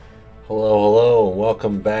Hello, and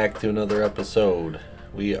welcome back to another episode.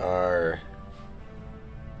 We are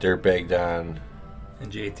Dirtbag Don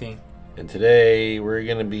And JT. and today we're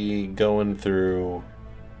going to be going through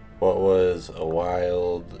what was a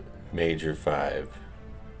wild Major 5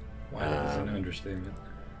 Wow, that's an understatement.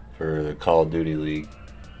 for the Call of Duty League,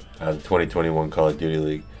 the 2021 Call of Duty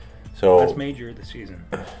League. So Last major of the season.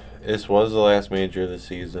 this was the last major of the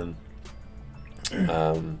season.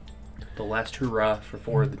 The last hurrah for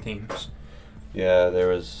four of the teams. Yeah, there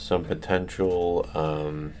was some potential,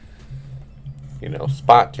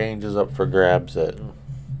 spot changes up for grabs that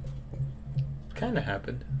Kind of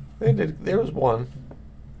happened. they did. There was one,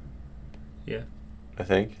 Yeah. I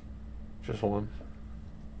think, just one.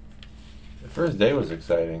 The first day was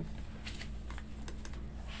exciting.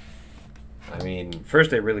 I mean,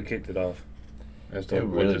 First, they really kicked it off. As to It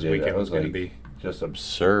what really this did. weekend That was was going to like- be. just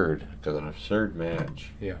absurd because an absurd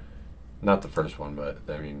match. Yeah. Not the first one, but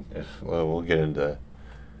I mean, we'll get into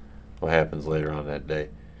what happens later on that day.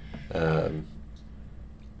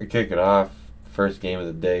 We kick it off. First game of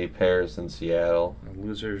the day, Paris and Seattle. The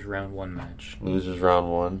losers round one match. Losers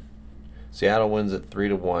round one. Seattle wins it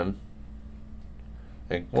 3-1.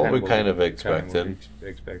 Like what we kind of expected.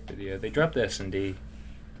 Expected, yeah. They dropped the S&D.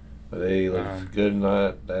 But they looked good in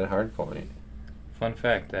that hard point. Fun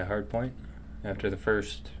fact, that hard point, after the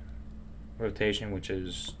first rotation, which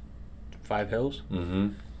is 5 hills,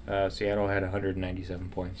 Mm-hmm. Seattle had 197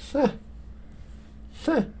 points.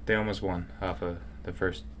 They almost won off of the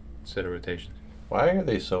first set of rotations. Why are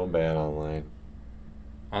they so bad online?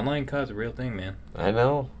 Online COD's a real thing, man. I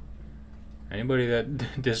know. Anybody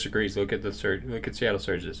that disagrees, look at Seattle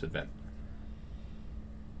Surge this event.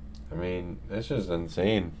 I mean, it's just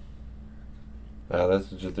insane.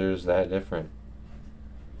 There's that different.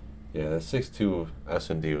 Yeah, the 6-2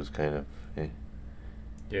 S&D was kind of.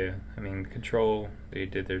 Yeah, I mean, Control, they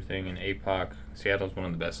did their thing, and APOC. Seattle's one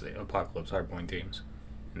of the best Apocalypse hardpoint teams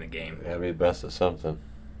in the game. Gotta be best at something.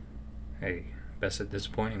 Hey, best at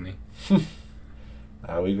disappointing me.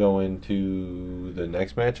 We go into the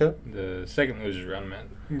next matchup. The second losers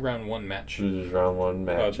round one match. Losers round one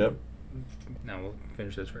matchup. Now we'll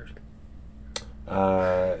finish this first.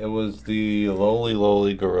 It was the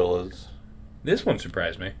lowly Gorillas This one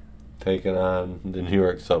surprised me. taking on the New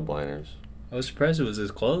York Subliners. I was surprised it was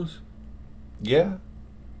this close. Yeah.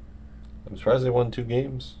 I'm surprised they won 2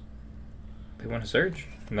 games. They won a Surge,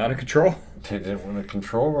 not a Control. They didn't win a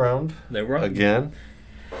control round. They were up. Again.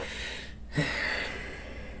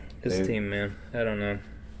 This team, man, I don't know.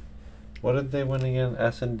 What did they win again?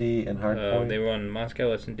 S&D and Hardpoint? They won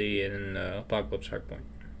Moscow S&D and Apocalypse Hardpoint.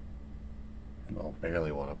 Well,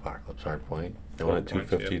 barely won Apocalypse Hardpoint. They won at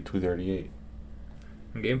 250, 238.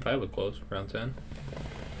 And Game 5 was close, round 10.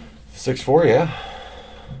 6-4, yeah.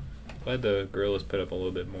 Glad the Guerrillas put up a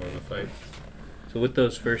little bit more of a fight. So with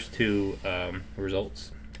those first two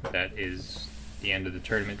results, that is the end of the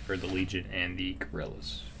tournament for the Legion and the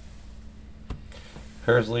Guerrillas.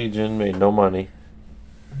 Paris Legion made no money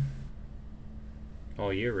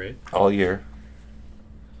All year, right? all year.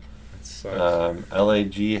 That sucks.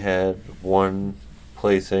 LAG had one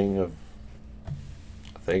placing of,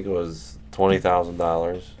 I think it was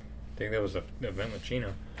 $20,000. I think that was an event with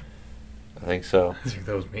Chino. I think so. I think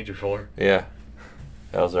that was Major 4. Yeah.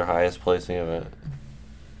 That was their highest placing event.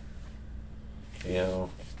 You know,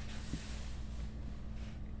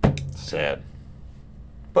 sad.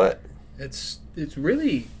 But It's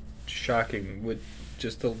really shocking with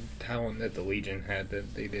just the talent that the Legion had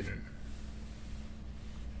that they didn't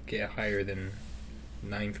get higher than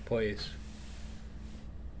 9th place.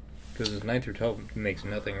 Because 9th or 12th makes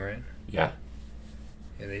nothing, right? yeah,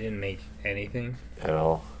 Yeah, they didn't make anything. at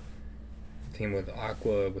all. Team with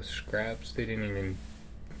Aqua, with Scraps, can't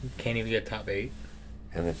even get top 8.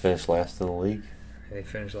 And they finished last in the league. And they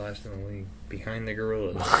finished last in the league, behind the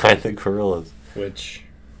Guerrillas, Behind the Gorillas. which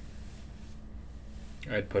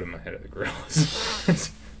I'd put them ahead of the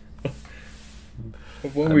Guerrillas.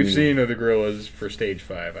 What we've seen of the Guerrillas for Stage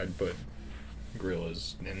 5, I'd put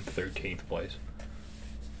Guerrillas in 13th place.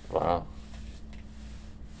 Wow.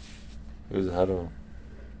 Who's ahead of them?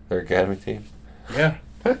 Their academy team? Yeah,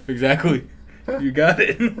 exactly. You got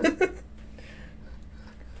it.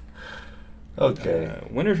 Okay.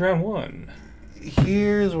 Winners round 1.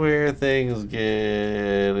 Here's where things get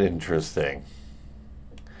interesting.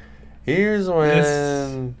 Here's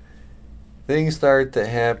when things start to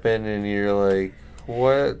happen and you're like,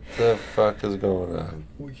 what the fuck is going on?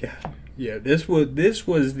 Yeah. This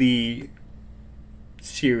was the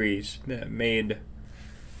series that made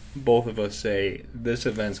both of us say this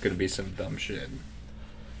event's gonna be some dumb shit.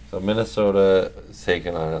 So Minnesota is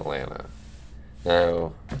taking on Atlanta.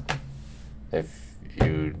 Now, If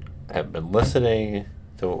you have been listening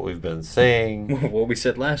to what we've been saying, What we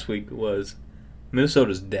said last week was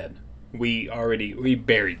Minnesota's dead. We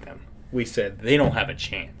buried them. We said they don't have a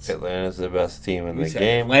chance. Atlanta's the best team in We the said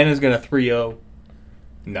game. Atlanta's going to 3-0.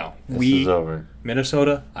 No. This is over.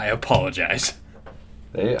 Minnesota, I apologize.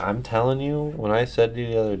 I'm telling you, when I said to you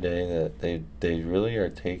the other day that they really are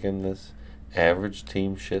taking this average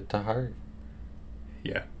team shit to heart.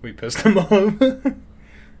 Yeah, we pissed them off.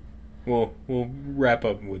 We'll wrap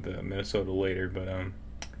up with Minnesota later, but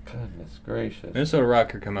Goodness gracious. Minnesota Rock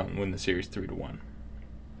could come out and win the series 3-1.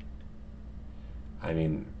 I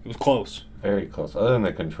mean, It was close, very close. Other than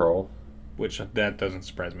the control, which that doesn't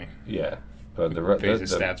surprise me. yeah. But the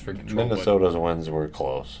Face the stats for control. Minnesota's wins were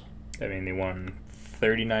close. I mean, they won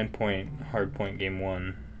 39-point hard point game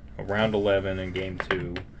 1, a round 11 in game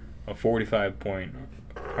 2, a 45-point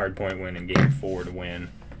hard point win in game 4 to win.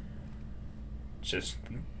 Just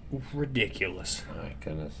ridiculous. My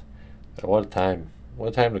goodness. What a time. What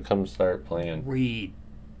a time to come start playing.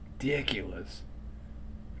 Ridiculous.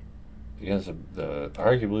 Against the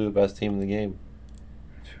arguably the best team in the game.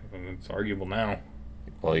 It's arguable now.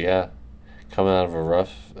 Well, yeah. Coming out of a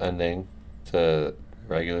rough ending to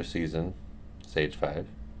regular season, stage 5,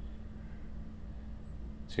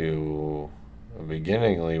 to a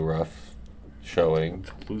beginningly rough showing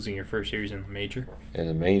Losing your first series in the major. in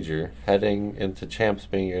a major, heading into champs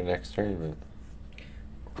being your next tournament.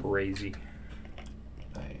 Crazy.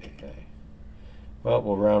 Well,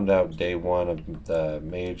 we'll round out day 1 of the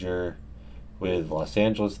major with Los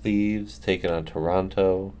Angeles Thieves taking on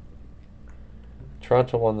Toronto.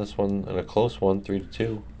 Toronto won this one in a close one,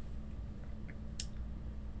 3-2.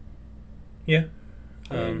 Yeah.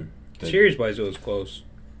 The- Series-wise, it was close.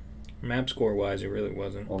 Map score-wise, it really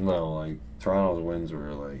wasn't. Well, no, like Toronto's wins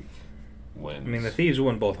were like wins. I mean, the Thieves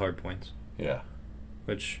won both hard points, Yeah.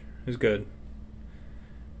 which is good.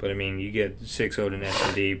 But, I mean, you get 6-0 in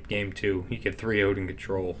S&D, game 2. You get 3-0 in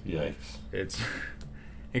control. Yikes.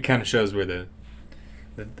 It kind of shows where the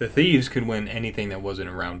Thieves could win anything that wasn't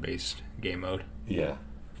a round-based game mode. Yeah.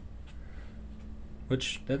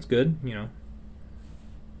 Which, that's good, you know.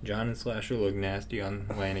 John and Slasher look nasty on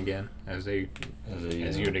land again, as you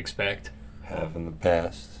would expect. Have in the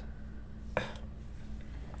past. I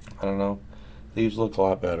don't know. Thieves look a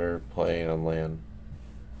lot better playing on land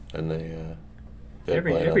than they did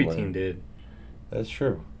Every playing on team land. did, That's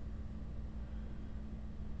true.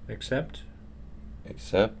 except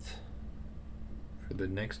Except for the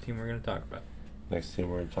next team we're going to talk about. next team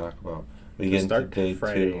we're going to talk about. We To get into start day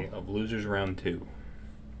Friday 2. of Losers Round 2.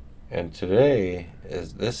 And today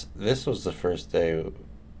is this was the first day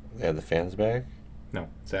they had the fans back? No,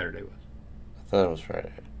 Saturday was. I thought it was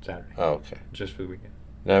Friday. Saturday. Oh, okay. Just for the weekend.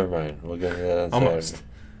 Never mind. We'll get into that on Almost. Saturday.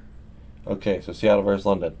 Okay, so Seattle versus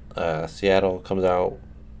London. Seattle comes out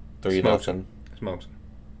 3-0. Smokes.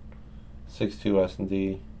 6-2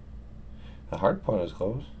 S&D. The hard point is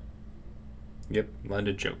close. Yep,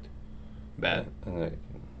 London choked. Bad.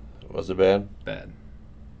 Was it bad? Bad.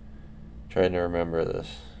 Trying to remember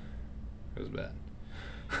this. It was bad.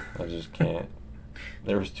 I just can't.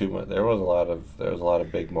 There was too much. There was a lot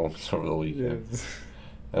of big moments over the weekend.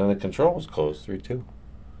 And the control was close, 3-2.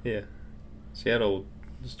 Yeah. Seattle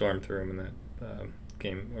stormed through him in that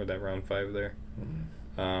game, or that round 5 there.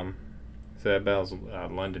 Mm-hmm. So that battles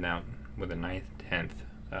London out with a 9th,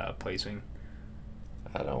 10th placing.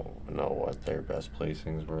 I don't know what their best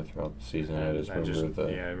placings were throughout the season. I just remember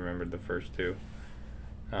I remembered the first 2.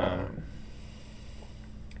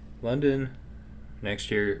 London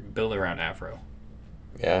next year build around Afro.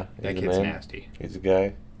 Yeah, That he's a kid's man. nasty. He's a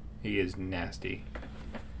guy. He is nasty.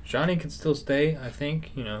 Johnny can still stay, I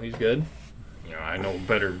think. You know, he's good. You know, I know a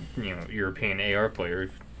better, European AR player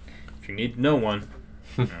if you need to know one.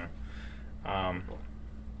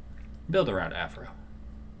 Build around Afro.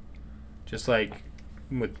 Just like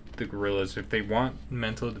with the Gorillas, if they want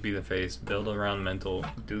Mental to be the face, build around Mental.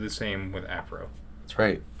 Do the same with Afro. That's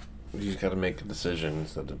right. You just got to make a decision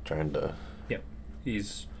instead of trying to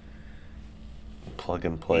He's plug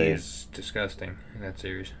and play. He's disgusting in that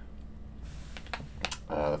series.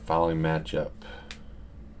 The following matchup.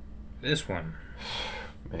 This one.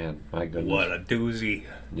 Man, my goodness. What a doozy.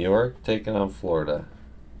 New York taking on Florida.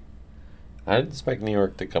 I didn't expect New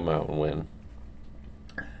York to come out and win.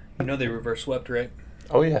 You know they reverse swept, right?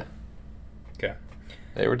 Oh, yeah. Okay.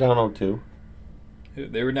 They were down 0-2.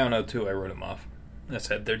 They were down 0-2. I wrote them off. I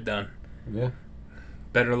said they're done. Yeah.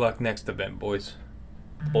 Better luck next event, boys.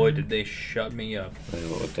 Boy, did they shut me up.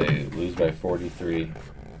 They lose by 43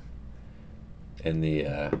 in the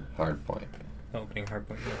hard point. Opening hard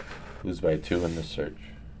point. Lose by 2 in the search.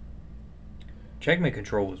 Checkmate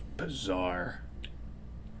Control was bizarre.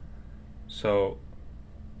 So,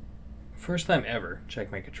 first time ever,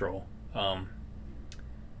 Checkmate Control. It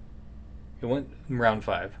went in round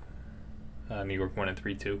 5. New York won at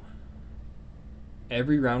 3-2.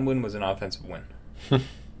 Every round win was an offensive win.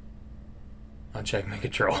 On Checkmate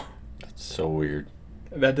Control. That's so weird.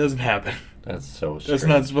 That doesn't happen. That's so strange. That's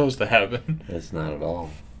not supposed to happen. That's not at all.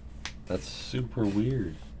 That's super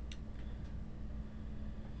weird.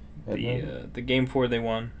 The game 4 they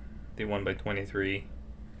won. They won by 23.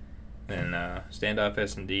 Then standoff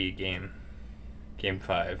S&D game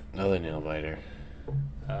 5. Another nail biter.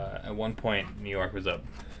 At one point, New York was up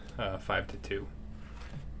 5-2.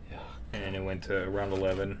 Yeah. And it went to round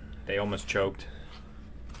 11. They almost choked.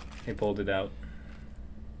 They pulled it out.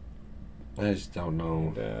 I just don't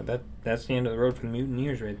know. And, that's the end of the road for the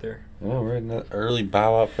Mutineers right there. Oh, right. That early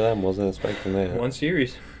bow out for them. Wasn't expecting that. One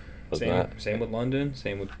series. Was Same with London.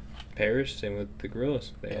 Same with Paris. Same with the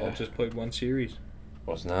Gorillas. They all just played one series.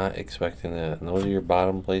 Was not expecting that. And those are your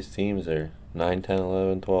bottom place teams there. 9, 10,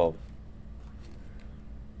 11, 12.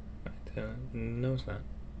 No, it's not.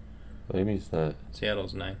 What do you mean it's not?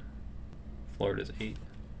 Seattle's 9. Florida's 8.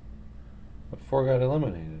 But 4 got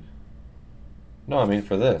eliminated. No, I mean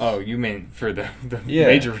for this. Oh, you mean for the Yeah.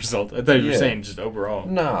 major result? I thought you were Yeah. saying just overall.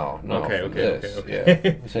 No. Okay.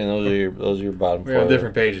 Yeah. I'm saying those are your bottom We're 4. on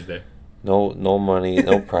different pages there. No money,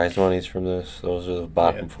 no prize monies from this. Those are the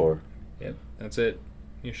bottom 4. Yep, that's it.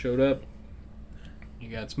 You showed up. You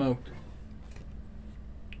got smoked.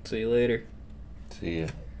 See you later. See ya.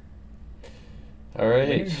 All right.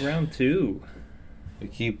 Here's round 2. We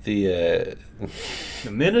keep the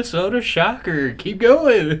The Minnesota Shocker. Keep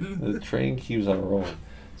going. the train keeps on rolling.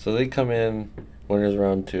 So they come in winners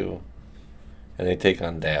round 2, and they take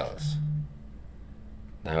on Dallas.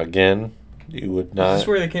 Now again, you would not. Is this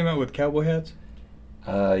where they came out with cowboy hats?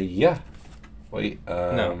 Yeah. Wait.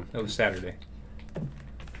 No, that was Saturday.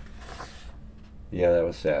 Yeah, that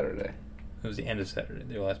was Saturday. It was the end of Saturday,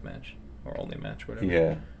 their last match. Or only match, whatever.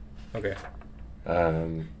 Yeah. Okay.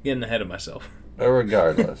 Um. Getting ahead of myself. But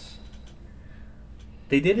regardless.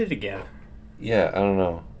 They did it again. Yeah, I don't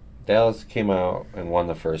know. Dallas came out and won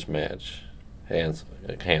the first match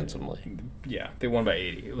handsomely. Yeah, they won by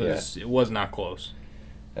 80. It was not close.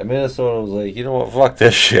 And Minnesota was like, you know what, fuck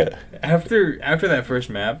this shit. After that first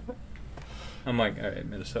map, I'm like, all right,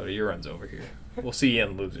 Minnesota, your run's over here. We'll see you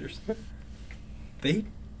in losers. They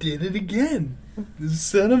did it again. The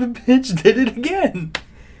son of a bitch did it again.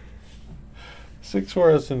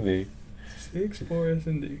 6-4 S&D. 6-4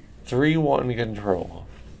 S&D. 3-1 control.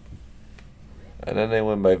 And then they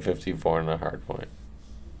win by 54 on a hard point.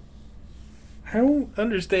 I don't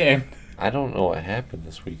understand. I don't know what happened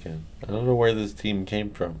this weekend. I don't know where this team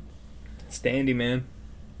came from. Standy, man.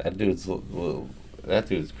 That dude's nutty. That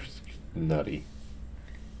dude's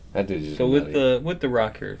just So nutty. with the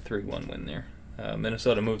Rocker 3-1 win there,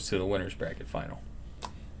 Minnesota moves to the winners bracket final.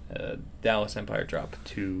 Dallas Empire drop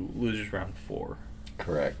to losers round 4.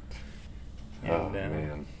 Correct. And, oh,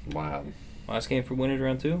 man. Wow. Last game for winners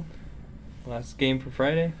round 2. Last game for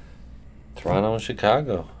Friday. Toronto and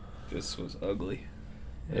Chicago. This was ugly.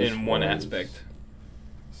 This in one was- aspect.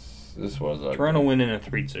 This was ugly. Toronto winning a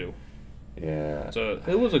 3-2. Yeah. So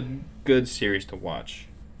it was a good series to watch.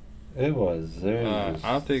 It was.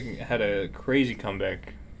 Optic had a crazy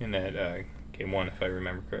comeback in that game 1, if I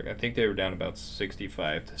remember correct. I think they were down about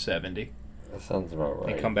 65-70. That sounds about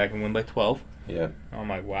right. They come back and win by 12. Yeah. I'm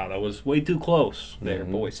like, wow, that was way too close there,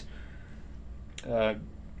 Mhm. boys.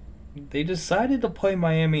 They decided to play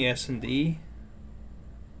Miami S&D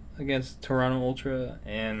against Toronto Ultra,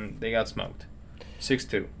 and they got smoked.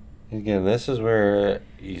 6-2. Again, this is where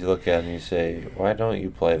you look at it and you say, why don't you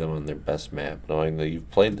play them on their best map, knowing that you've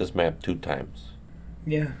played this map 2 times?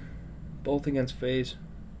 Yeah, both against FaZe.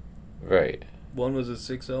 Right. One was a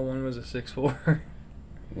 6-0, one was a 6-4.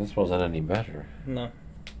 This wasn't any better. No.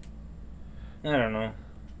 I don't know.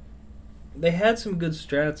 They had some good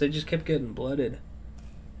strats. They just kept getting blooded.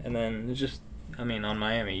 And then it's just, I mean, on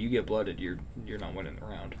Miami, you get blooded, you're not winning the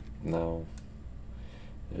round. No.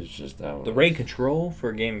 It's just that The raid control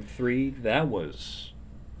for game 3, that was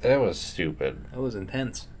stupid. That was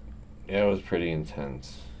intense. Yeah, it was pretty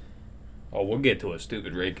intense. Oh, we'll get to a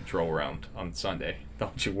stupid raid control round on Sunday.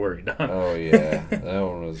 Don't you worry, Don. Oh, yeah. That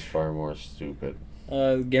one was far more stupid.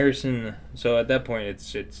 Garrison, so at that point,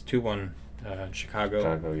 it's 2-1 Chicago.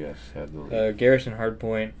 Chicago, yes, had the lead. Garrison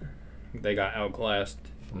Hardpoint, they got outclassed.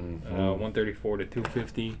 Mhm.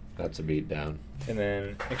 134-250. That's a beat down. And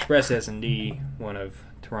then Express S&D, one of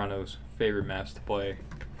Toronto's favorite maps to play,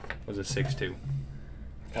 was a 6-2.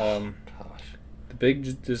 Gosh. The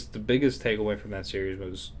biggest takeaway from that series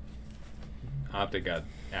was Optic got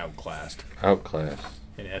outclassed Outclassed.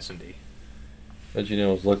 in S&D. But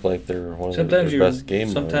it looked like they're one of Sometimes the best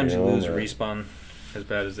games. Sometimes you lose Respawn as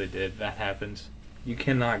bad as they did. That happens. You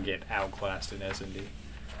cannot get outclassed in S&D.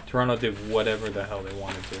 Toronto did whatever the hell they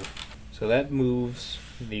wanted to. So that moves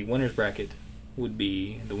the winners bracket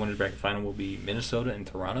final will be Minnesota and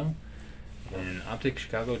Toronto. And Optic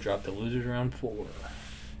Chicago dropped the losers round 4.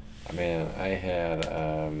 I mean, I had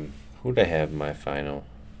who'd I have in my final?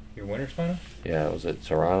 Your winners final? Yeah, was it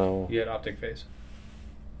Toronto? You had Optic FaZe.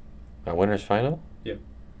 My winners final? Yep.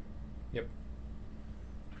 And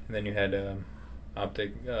then you had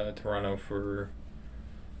Optic Toronto for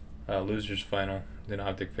losers final, then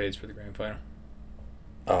Optic FaZe for the grand final.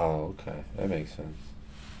 Oh, okay, that makes sense.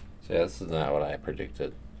 So yeah, this is not what I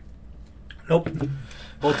predicted. Nope.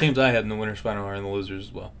 Both teams I had in the winners final are in the losers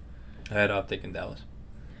as well. I had Optic in Dallas.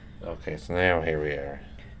 Okay, so now here we are,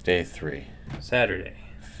 day 3. Saturday.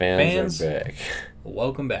 Fans are back.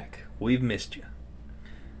 Welcome back. We've missed you.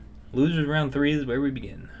 Losers round 3 is where we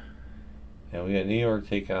begin. And we got New York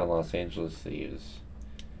take on Los Angeles Thieves.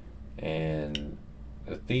 And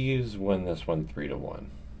the Thieves win this one 3-1.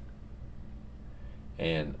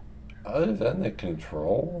 And other than the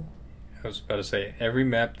control... I was about to say, every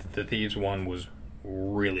map that the Thieves won was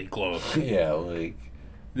really close. Yeah, like...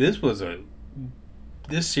 This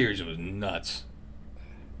series was nuts.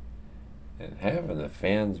 And having the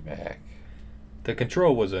fans back... The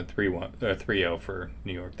control was a 3-0 for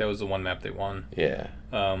New York. That was the one map they won. Yeah.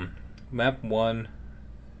 Map 1,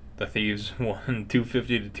 the Thieves won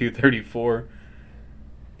 250 to 234.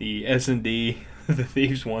 The S&D, the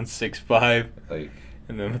Thieves won 6-5.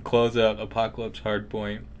 And then the closeout, Apocalypse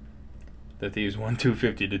Hardpoint, the Thieves won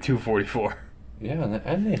 250 to 244. Yeah,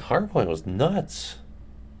 and the Hardpoint was nuts.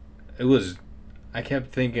 It was... I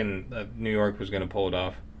kept thinking that New York was going to pull it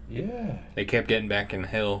off. Yeah. They kept getting back in the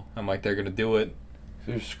hill. I'm like, they're going to do it.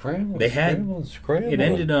 They're scrambling, scrambling. It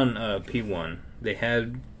ended on P1. They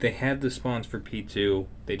had the spawns for P2.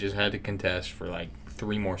 They just had to contest for like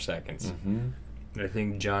 3 more seconds. Mm-hmm. I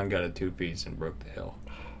think John got a 2-piece and broke the hill.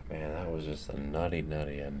 Man, that was just a nutty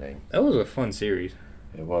ending. That was a fun series.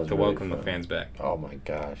 It was to really welcome fun. the fans back. Oh my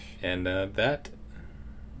gosh. And that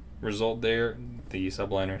result there, the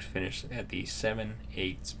Subliners finished at the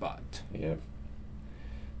 7-8 spot. Yep.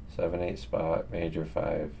 7-8 spot, Major 5.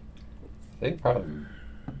 I think probably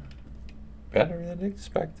better than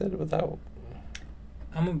expected without...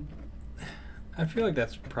 I feel like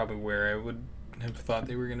that's probably where I would have thought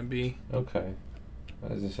they were going to be. Okay.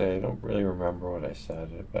 As I say, I don't really remember what I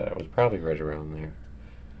said, but it was probably right around there.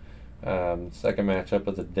 Second matchup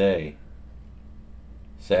of the day.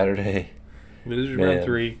 Saturday. Losers round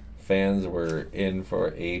 3. Fans were in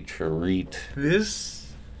for a treat.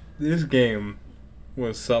 This game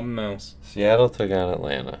was something else. Seattle took on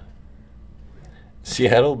Atlanta.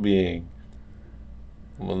 Seattle being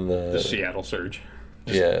one of the Seattle Surge.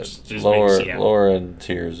 Just lower end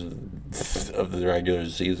tiers of the regular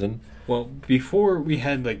season. Well, before we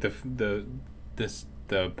had like the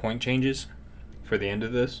point changes for the end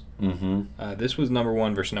of this, this was number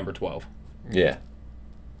 1 versus number 12. Yeah,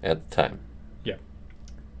 at the time. Yeah.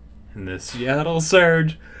 And the Seattle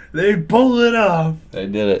Surge, they pulled it off. They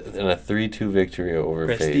did it in a 3-2 victory over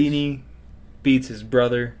Prestini beats his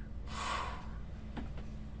brother.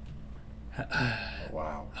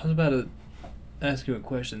 Wow. I was about to ask you a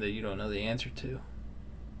question that you don't know the answer to.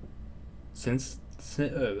 Since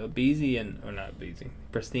Beezy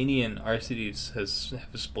Prestini and RCDs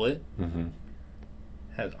have a split,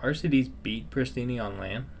 has RCDs beat Prestini on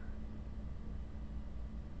LAN?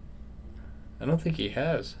 I don't think he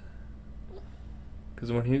has.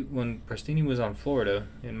 Because when Prestini was on Florida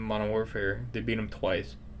in Modern Warfare, they beat him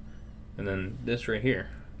twice. And then this right here.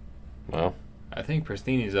 Well, I think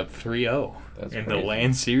Prestini's up 3-0 in the crazy.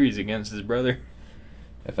 LAN series against his brother.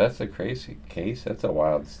 If that's a crazy case, that's a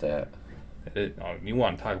wild stat. You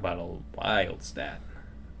want to talk about a wild stat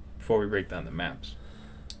before we break down the maps.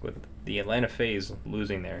 With the Atlanta FaZe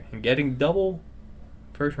losing there and getting double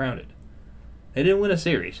first rounded. They didn't win a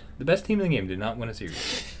series. The best team in the game did not win a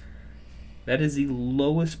series. That is the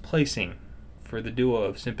lowest placing for the duo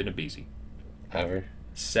of Simp and Abizi. Ever?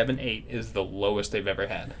 7-8 is the lowest they've ever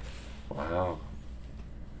had. Wow.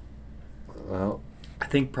 Well, I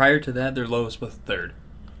think prior to that, their lowest was 3rd.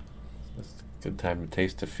 it's a good time to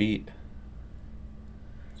taste defeat.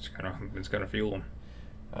 It's gonna fuel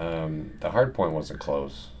them. The hard point wasn't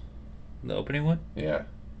close. The opening one? Yeah.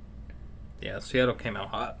 Yeah, Seattle came out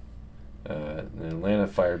hot. Atlanta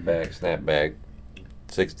fired back, snapped back,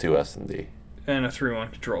 6-2 S&D. And a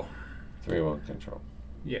 3-1 control. 3-1 control.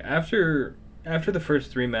 Yeah, after the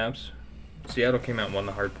first 3 maps, Seattle came out and won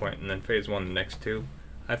the hard point, and then FaZe won the next two,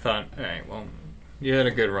 I thought, all right, well, you had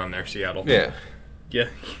a good run there, Seattle. Yeah. Yeah.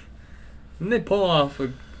 And they pull off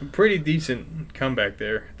a pretty decent comeback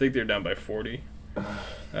there. I think they're down by 40.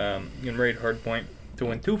 In raid hard point to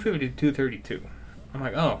win 250 to 232. I'm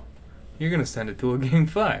like, oh, you're going to send it to a game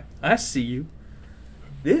 5. I see you.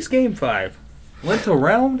 This game 5 went to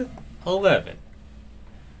round 11.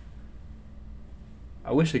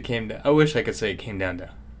 I wish it came down. I wish I could say it came down to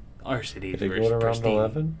our cities Did it versus go to round Pristine.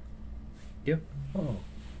 11? Yep. Oh,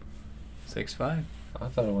 6-5. I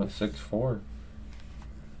thought it went 6-4.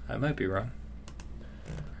 I might be wrong.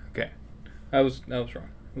 Okay. I was wrong.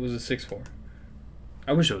 It was a 6-4.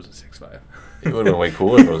 I wish it was a 6-5. It would have been way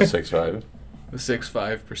cooler if it was 6-5. The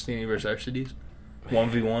 6-5 Pristine versus Arcides.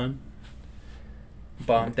 1v1.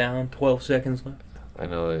 Bomb down, 12 seconds left. I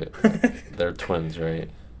know they're twins, right?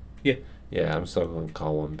 Yeah. Yeah, I'm still going to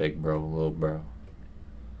call one big bro, little bro.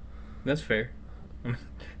 That's fair. I'm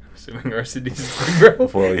assuming Arcides is big, bro.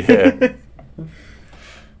 Well, yeah.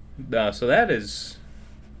 So that's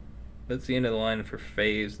the end of the line for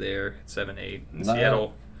FaZe there at 7-8. And No.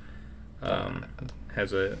 Seattle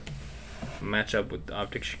has a matchup with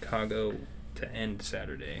Optic Chicago to end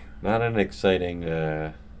Saturday. Not an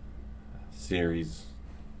exciting series.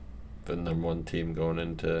 The number one team going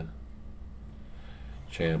into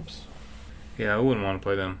champs. Yeah, I wouldn't want to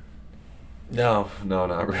play them. No, not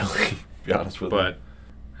really. To be honest with But,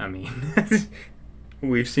 I mean,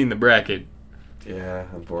 we've seen the bracket. you. Yeah,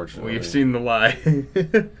 unfortunately. We've seen the lie.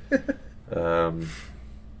 Um,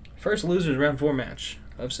 First losers round 4 match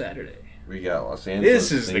of Saturday. we got Los Angeles.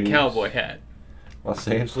 This is the Thieves. cowboy hat. Los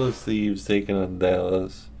Angeles Thieves taking on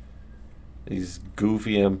Dallas. These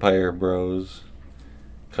goofy Empire bros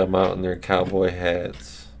come out in their cowboy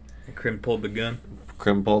hats. And Crim pulled the gun.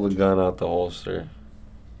 Crim pulled the gun out the holster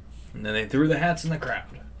And then they threw the hats in the crowd.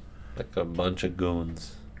 like a bunch of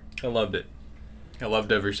goons. I loved it. I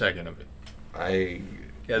loved every second of it.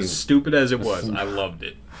 As You- stupid as it was, I loved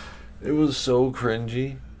it. It was so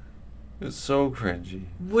cringy. It's so cringy.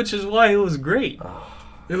 Which is why it was great. Oh,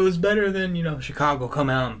 It was better than, Chicago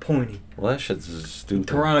coming out and pointing. well, that shit's just stupid.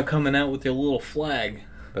 Toronto coming out with their little flag.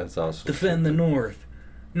 That's also Defend the stupid. North.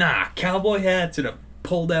 Nah, cowboy hats and a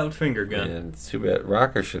pulled out finger gun. And it's too bad.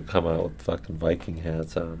 Rocker should come out with fucking Viking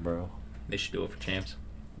hats on, bro. They should do it for champs.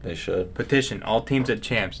 They should. Petition all teams at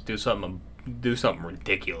champs do something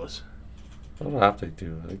ridiculous. What do Optic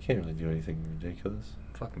do? They can't really do anything ridiculous.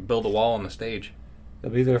 Fucking build a wall on the stage.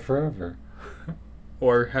 They'll be there forever.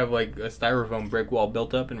 Or have like a styrofoam brick wall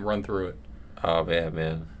built up and run through it. Oh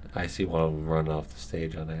man. I see one of them run off the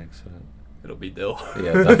stage on accident. It'll be Dill.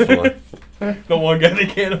 Yeah, definitely. The one guy they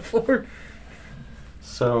can't afford.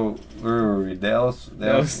 So where were we? Dallas.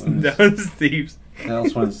 That was Thieves.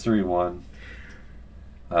 Dallas wins 3-1.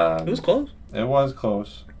 It was close. It was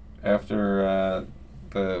close after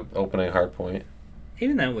the opening hard point.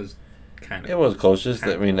 Even that was kind It of. was close. Just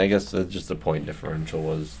I guess just the point differential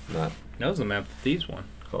was not That was the map that Thieves won.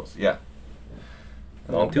 close. Yeah.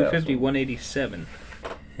 250, 187.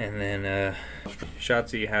 And then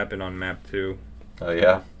Shotzi happened on map 2. Oh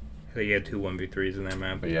yeah. I think he had 2 1v3s in that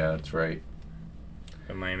map. But yeah, that's right.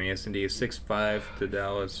 But Miami S&D is 6-5 to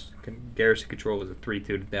Dallas. Garrison Control was a 3-2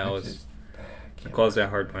 to Dallas. Closed that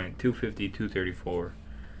hard point 250, 234.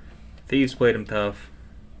 Thieves played them tough.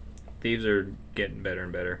 Thieves are getting better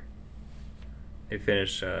and better. They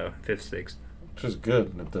finished 5th, 6th. Which is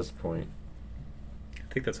good at this point.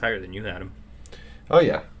 I think that's higher than you had them. Oh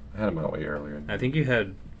yeah, I had him out way earlier. I think you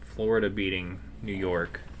had Florida beating New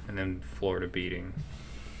York and then Florida beating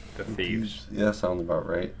the Thieves. Yeah, that sounds about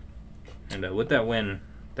right. And with that win,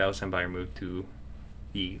 Dallas Empire moved to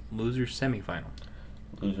the losers semifinal.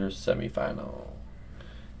 Losers semifinal.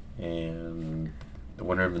 And the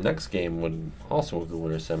winner of the next game would also move to the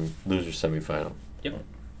losers semifinal. Yep.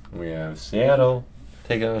 We have Seattle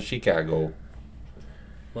taking on Chicago.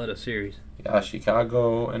 What a series. Yeah,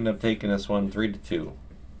 Chicago ended up taking this one 3-2.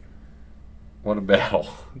 What a battle.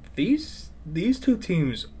 These two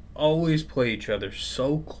teams always play each other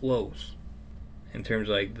so close in terms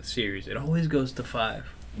of like the series. It always goes to 5.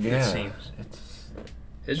 Yeah. It seems.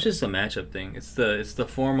 It's just a matchup thing. It's the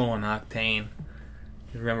Formal and Octane.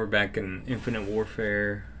 You remember back in Infinite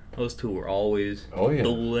Warfare, those two were always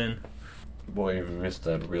dueling. Boy, we missed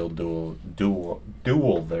that real duel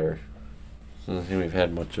there. So I don't think we've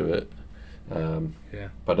had much of it. Yeah.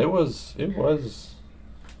 But it was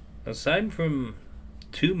Aside from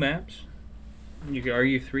 2 maps, you could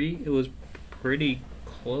argue 3, it was pretty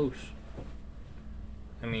close.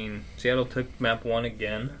 I mean, Seattle took map 1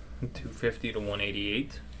 again, 250 to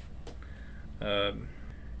 188.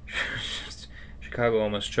 Chicago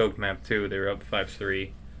almost choked map 2. They were up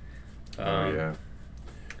 5-3. Yeah.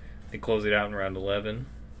 They closed it out in round 11.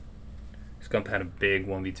 Scump had a big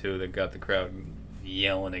 1v2 that got the crowd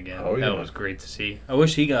yelling again. Oh, yeah. That was great to see. I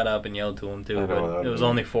wish he got up and yelled to him, too, I know, but it was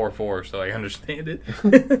only 4-4, so I understand it.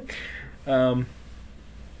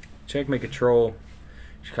 Checkmate control.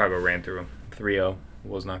 Chicago ran through him. 3-0.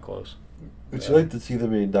 Was not close. Would you like to see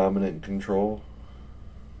them in dominant control?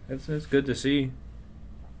 It's good to see.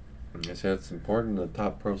 I guess that's important. The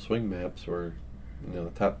top pro swing maps were, the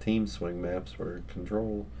top team swing maps were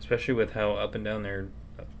control. Especially with how up and down their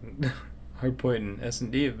Hardpoint and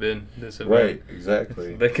S&D have been this event. Right,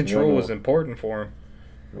 exactly. The control was important for him.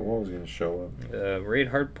 What was going to show up?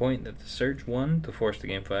 Raid Hardpoint that the Surge won to force the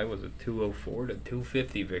Game 5 was a 204 to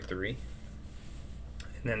 250 victory.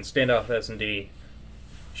 And then standoff S&D,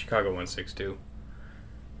 Chicago won 6-2.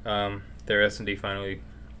 Their S&D finally...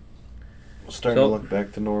 Starting to look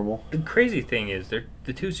back to normal. The crazy thing is, the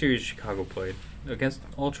 2 series Chicago played, against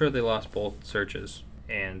Ultra they lost both Searches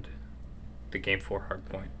and the Game 4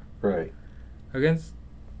 Hardpoint. Right. Against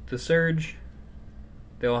the Surge,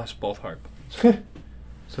 they lost both Hardpoints.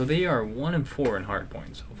 So they are 1-4 in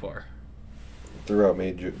Hardpoint so far. Throughout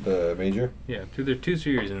the major? Yeah, through their 2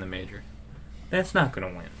 series in the major. That's not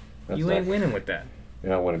going to win. You ain't winning with that.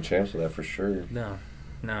 You're not winning champs with that for sure. No.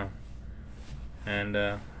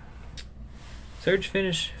 And Surge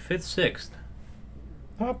finished 5th, 6th.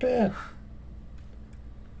 Not bad.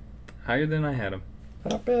 Higher than I had them.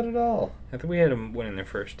 Not bad at all. I think we had them winning their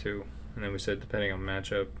first 2. And then we said depending on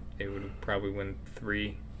matchup, they would probably win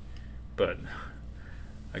 3. But,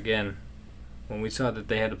 again, when we saw that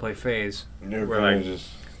they had to play FaZe, we're like,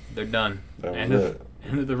 they're done. That was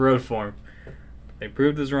End of the road for them. They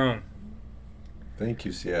proved us wrong. Thank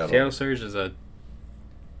you, Seattle. Seattle Surge is a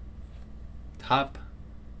top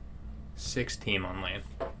 6 team on LAN.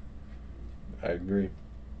 I agree.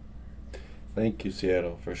 Thank you,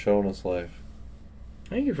 Seattle, for showing us life.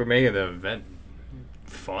 Thank you for making the event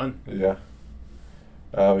fun. Yeah.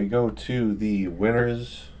 We go to the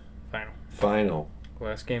winners' final.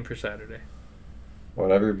 Last game for Saturday.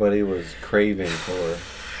 What everybody was craving for.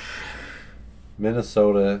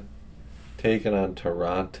 Minnesota taking on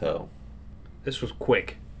Toronto. This was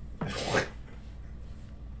quick.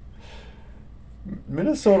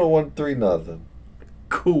 Minnesota won 3-0.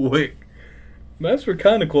 Quick. Maps were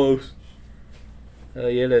kind of close.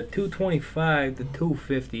 You had a 225 to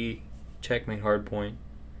 250 checkmate hardpoint.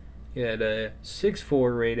 You had a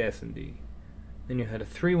 6-4 raid S&D. Then you had a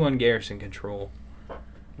 3-1 garrison control.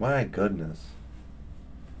 My goodness.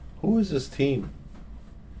 Who is this team?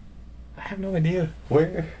 I have no idea.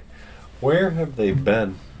 Where have they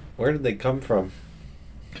been? Where did they come from?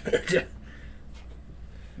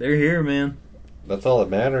 They're here, man. That's all that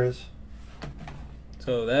matters.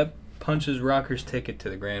 So that punches Rocker's ticket to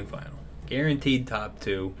the grand final. Guaranteed top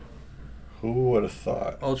 2. Who would have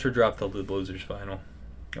thought? Ultra dropped to the losers final.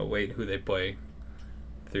 Oh wait, who they play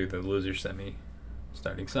through the loser semi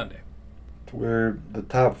starting Sunday. Where the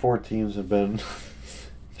top 4 teams have been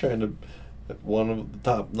trying to... One of the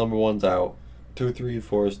top number 1's out. 2, 3,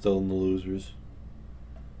 4 is still in the losers.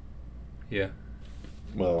 Yeah.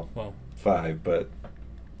 Well, 5, but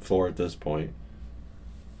 4 at this point.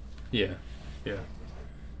 Yeah.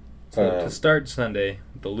 So to start Sunday,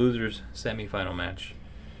 the losers semifinal match,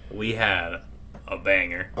 we had a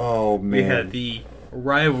banger. Oh, man. We had the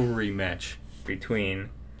rivalry match between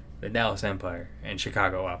the Dallas Empire and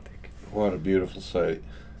Chicago Optic. What a beautiful sight.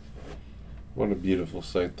 What a beautiful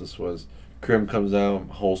sight this was. Krim comes out,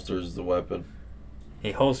 holsters the weapon.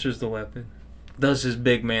 He holsters the weapon, does his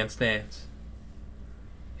big man stance.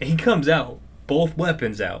 He comes out, both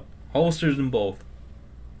weapons out, holsters them both,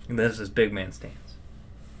 and does his big man stance.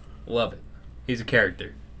 Love it. He's a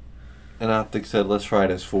character. And Optic said, let's fry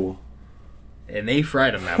this fool. And they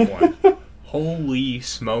fried him that one. Holy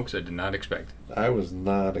smokes, I did not expect it. I was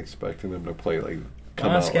not expecting them to play like...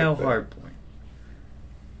 Moscow Hardpoint.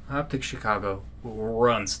 Optic Chicago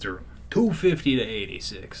runs through him. 250 to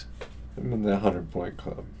 86. I'm in the 100-point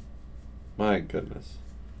club. My goodness.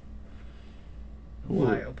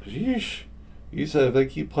 Wild. Yeesh. You said if they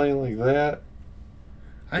keep playing like that...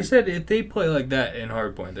 I said if they play like that in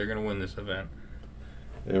Hardpoint, they're going to win this event.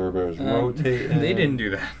 Everybody's rotating. They didn't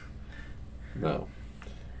do that. No.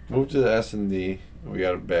 Move to the S&D. We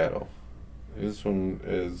got a battle. This one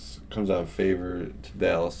comes out in favor to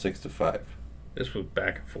Dallas 6-5. This was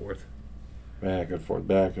back and forth. Back and forth,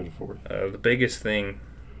 back and forth. The biggest takeaway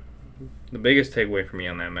for me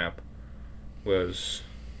on that map was,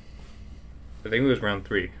 I think it was round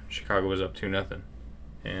 3. Chicago was up 2-0,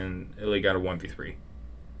 and Illy got a 1v3.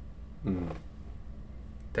 Mm.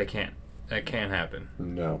 They can't. That can't happen.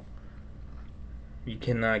 No. You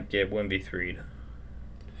cannot get 1v3'd.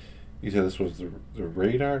 You said this was the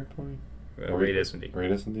raid hard point? Raid S&D.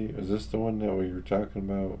 Raid S&D? Is this the one that we were talking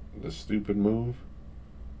about? The stupid move?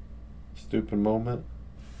 Stupid moment?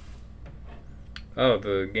 Oh,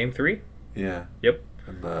 the game 3? Yeah. Yep.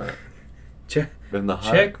 And the... In the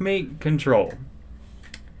checkmate control.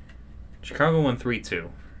 Chicago won 3-2.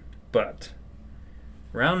 But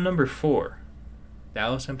round number 4,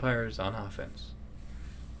 Dallas Empire is on offense.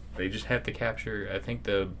 They just have to capture, I think,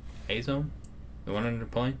 the A zone, the one under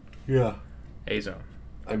plane. Yeah. A zone.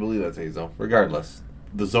 I believe that's A zone. Regardless,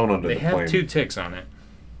 the zone under the plane. They have 2 ticks on it.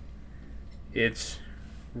 It's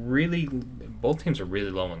really, both teams are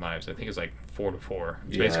really low in lives. I think it's like 4-4.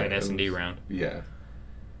 It's basically an S&D round. Yeah.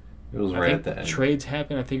 It was right at the end. Trades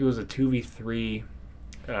happened. I think it was a 2v3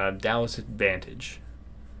 Dallas advantage.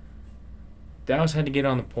 Dallas had to get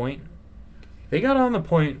on the point. They got on the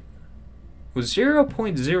point with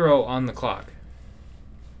 0.0 on the clock.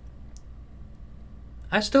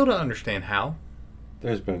 I still don't understand how.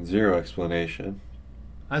 There's been zero explanation.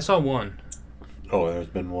 I saw one. Oh, there's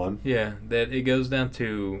been one? Yeah, that it goes down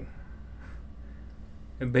to...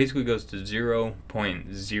 It basically goes to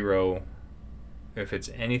 0.0. If it's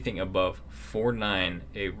anything above 4.9,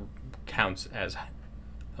 it counts as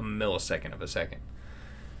a millisecond of a second.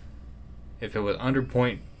 If it was under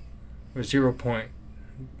point or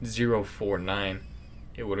 0.049,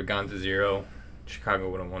 it would have gone to 0. Chicago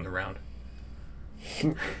would have won the round.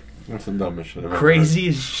 That's the dumbest shit I've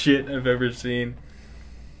Craziest shit I've ever seen.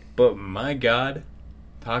 But my God,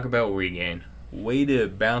 talk about regain. Way to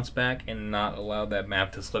bounce back and not allow that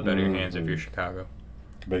map to slip out of your hands if you're Chicago.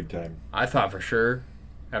 Big time. I thought for sure,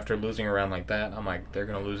 after losing a round like that, I'm like, they're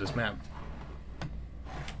going to lose this map.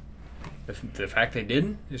 The fact they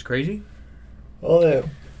didn't is crazy. Oh, yeah.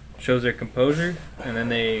 Shows their composure, and then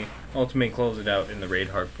they ultimately close it out in the raid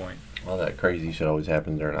hard point. All that crazy shit always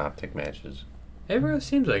happens during optic matches. Everyone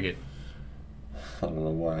seems like it. I don't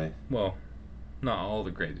know why. Well, not all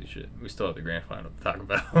the crazy shit. We still have the grand final to talk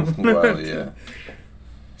about. Well, yeah.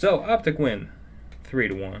 So, optic win,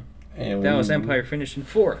 3-1. And Dallas Empire finished in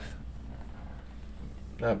 4th.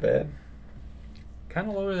 Not bad. Kind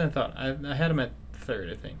of lower than I thought. I had them at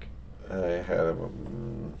 3rd, I think. I had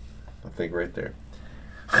him, I think, right there.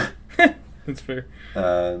 That's fair.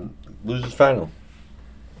 Losers final.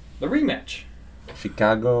 The rematch.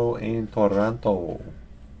 Chicago and Toronto.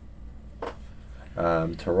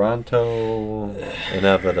 Toronto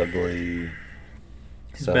inevitably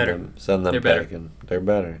send them packing. They're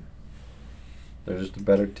better. They're just a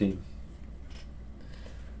better team.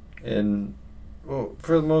 And well,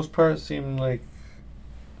 for the most part, it seemed like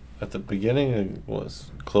at the beginning it was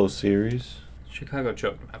a close series. Chicago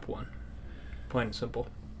choked map 1. Plain and simple.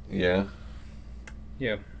 Yeah.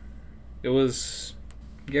 Yeah. It was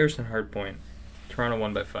Garrison Hardpoint. Toronto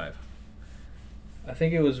won by 5. I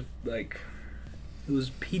think it was like... It was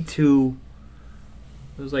P2.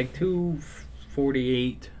 It was like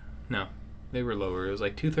 248. No, they were lower. It was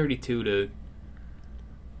like 232 to...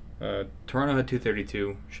 Toronto had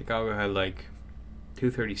 232. Chicago had like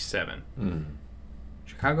 237.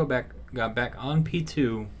 Chicago got back on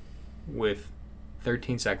P2 with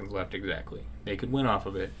 13 seconds left exactly. They could win off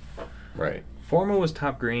of it. Right. Forma was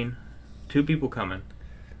top green. 2 people coming.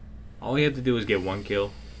 All he had to do was get 1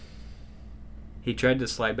 kill. He tried to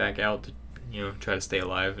slide back out to, try to stay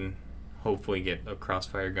alive and hopefully get a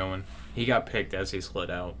crossfire going. He got picked as he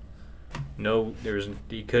slid out.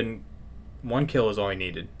 He couldn't. 1 kill is all he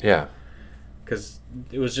needed. Yeah. Because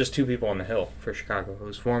it was just 2 people on the hill for Chicago. It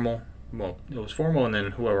was Formal. Well, it was Formal and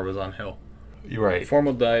then whoever was on hill. You're right.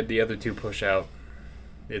 Formal died. The other 2 push out.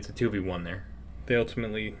 It's a 2v1 there. They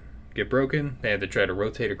ultimately get broken. They had to try to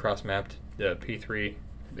rotate across map to P3.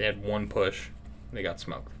 They had 1 push. They got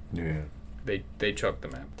smoked. Yeah. They choked the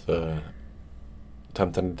map. It's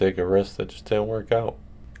attempting to take a risk that just didn't work out.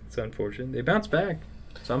 It's unfortunate. They bounce back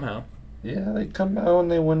somehow. Yeah, they come out and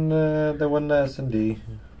they win the S&D.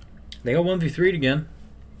 They got 1v3'd again.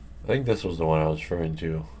 I think this was the one I was referring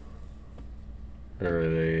to. Or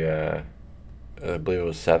they, I believe it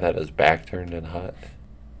was Seth had his back turned in hot.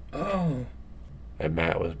 Oh. And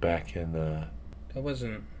Matt was back in the... That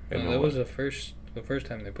wasn't... that was the first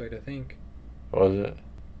time they played, I think. Was it?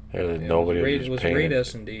 Nobody was It was Raid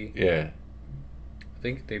S&D. Yeah. I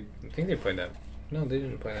think they played that. No, they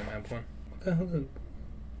didn't play that map 1. What the hell?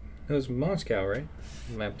 It was Moscow, right?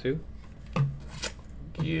 Map 2?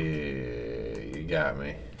 Yeah, you got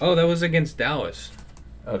me. Oh, that was against Dallas.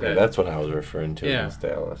 Okay, that's what I was referring to against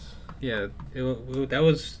Dallas. Yeah, that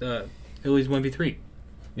was Illy's 1v3.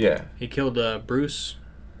 Yeah. He killed Bruce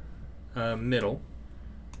middle.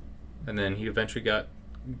 And then he eventually got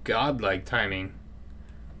godlike timing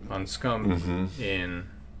on Scum in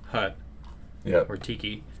Hut or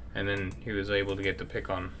Tiki. And then he was able to get the pick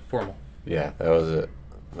on Formal. Yeah, that was it.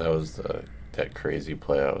 That was that crazy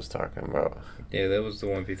play I was talking about. Yeah, that was the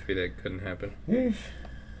 1v3 that couldn't happen.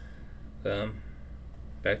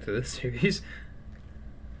 Back to this series.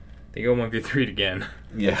 They go 1v3 again.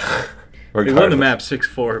 Yeah. They won the map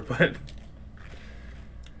 6-4, but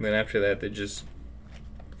then after that, they just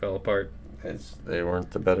fell apart. They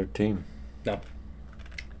weren't the better team. No.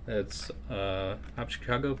 It's Op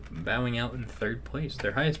Chicago bowing out in third place.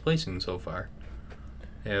 Their highest placing so far.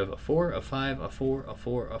 They have a 4, a 5, a 4, a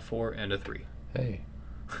 4, a 4, and a 3. Hey.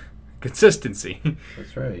 Consistency.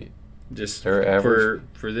 That's right. Just Their average,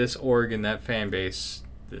 for this org and that fan base,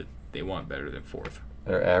 they want better than 4th.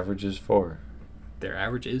 Their average is 4. Their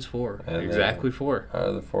average is 4. And exactly 4. Out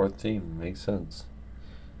of the 4th team. Makes sense.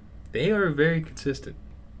 They are very consistent.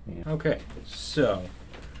 Yeah. Okay, so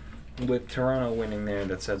with Toronto winning there,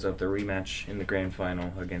 that sets up the rematch in the grand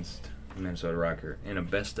final against Minnesota Rocker in a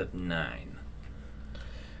best of 9.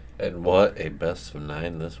 And what a best of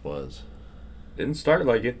 9 this was. Didn't start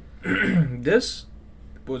like it. This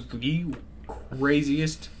was the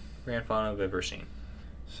craziest grand final I've ever seen.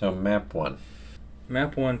 So map 1.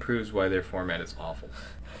 Map 1 proves why their format is awful.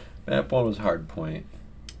 Map 1 was hard point.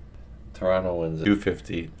 Toronto wins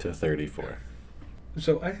 250-34.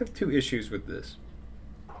 So I have 2 issues with this.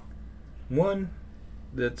 One,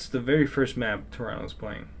 that's the very first map Toronto's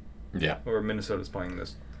playing. Yeah. Or Minnesota's playing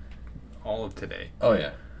this all of today. Oh,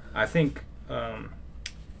 yeah. I think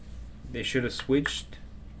they should have switched.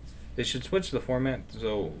 They should switch the format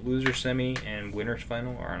so loser semi and winners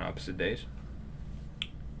final are on opposite days.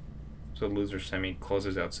 So loser semi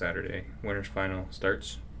closes out Saturday, winners final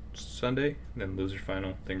starts Sunday, then loser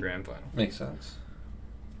final, then grand final. Makes sense.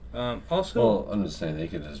 Also, well, I'm just saying they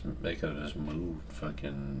could have just moved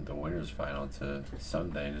fucking the winners final to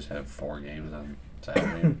Sunday and just have 4 games on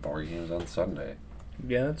Saturday and 4 games on Sunday.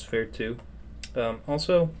 Yeah, that's fair too.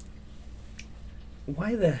 Also,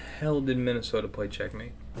 why the hell did Minnesota play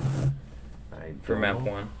checkmate for map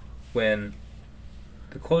 1 when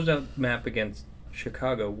the closeout map against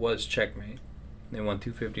Chicago was checkmate? They won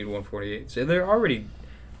 250-148. So they're already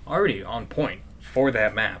on point for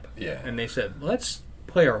that map. Yeah. And they said, let's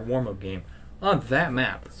play our warm-up game on that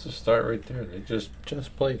map. Let's just start right there. They just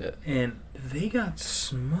played it. And they got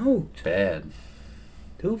smoked. Bad.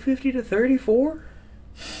 250-34?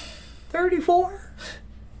 34?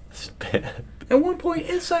 It's bad. At one point,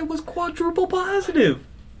 Insight was quadruple positive.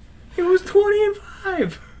 It was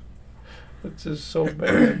 20-5. It's just so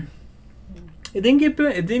bad. It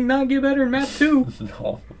did not get better in map 2.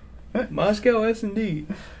 No. Moscow S&D.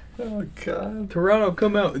 Oh, God. Toronto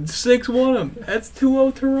come out and 6-1 them. That's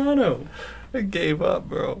 2-0 Toronto. I gave up,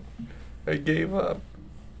 bro. I gave up.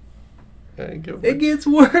 It gets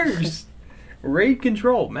worse. Raid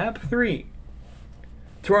control, map 3.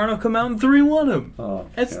 Toronto come out and 3-1 them. Oh,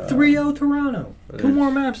 That's God. 3-0 Toronto. 2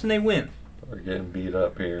 more maps and they win. We're getting beat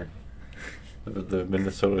up here. The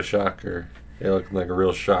Minnesota Shocker. They're looking like a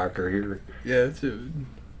real shocker here. Yeah, it's a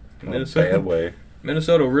Minnesota. Bad way.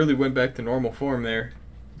 Minnesota really went back to normal form there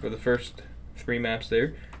for the first 3 maps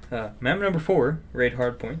there. Map number 4, Raid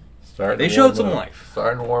Hardpoint. They showed some life.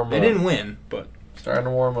 Starting to warm up. They didn't win, but starting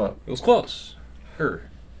to warm up. It was close.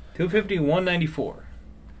 250-194.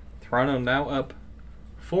 Toronto now up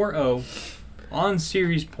 4-0 on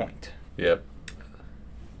series point. Yep.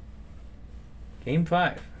 Game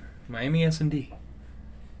 5, Miami S&D.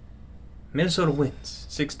 Minnesota wins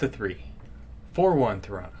 6-3. 4-1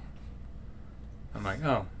 Toronto. I'm like,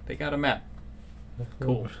 oh, they got a map.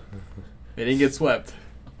 Cool. They didn't get swept.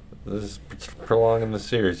 This is prolonging the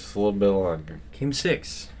series just a little bit longer. Game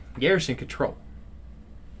 6, Garrison control.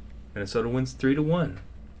 Minnesota wins 3-1.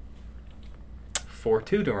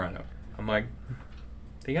 4-2 Toronto. I'm like,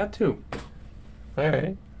 they got 2. All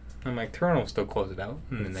right. I'm like, Toronto will still close it out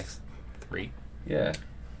in the next 3. Yeah.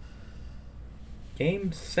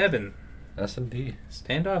 Game 7. S&D.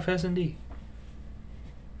 Standoff S&D.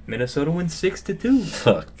 Minnesota wins 6-2.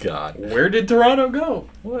 Oh, God. Where did Toronto go?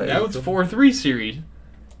 What? That was 4-3 series.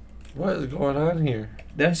 What is going on here?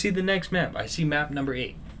 Then I see the next map. I see map number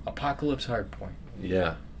 8. Apocalypse Hardpoint.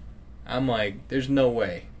 Yeah. I'm like, there's no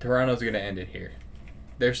way. Toronto's going to end it here.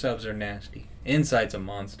 Their subs are nasty. Insight's a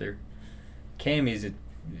monster. Cammy's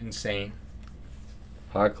insane.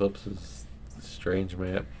 Apocalypse is a strange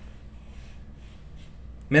map.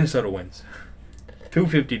 Minnesota wins.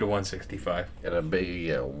 250-165. Gonna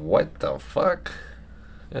be what the fuck?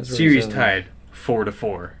 Series tied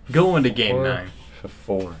 4-4. Going to game 9.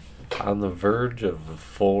 4. On the verge of a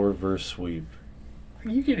full reverse sweep.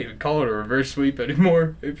 You can't even call it a reverse sweep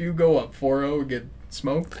anymore. If you go up 4-0 and get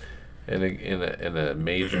smoked. In a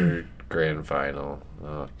major grand final.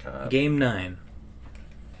 Oh God. Game 9.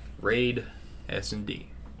 Raid S&D.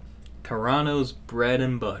 Toronto's bread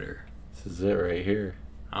and butter. This is it right here.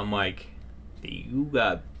 I'm like, you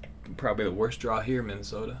got probably the worst draw here,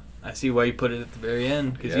 Minnesota. I see why you put it at the very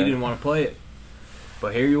end, because you didn't want to play it.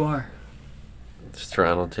 But here you are. Does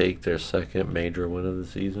Toronto take their second major win of the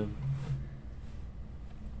season?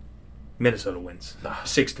 Minnesota wins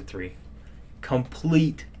 6-3.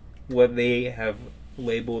 Complete what they have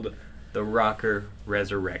labeled the Rocker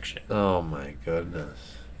Resurrection. Oh my goodness.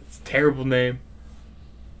 It's a terrible name.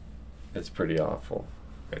 It's pretty awful.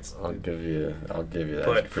 I'll give you that.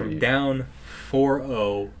 But from down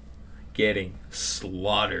 4-0, getting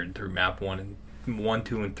slaughtered through map 1,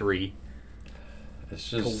 2, and 3, it's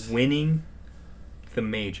just to winning the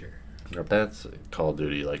major. That's Call of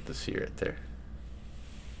Duty you like to see right there.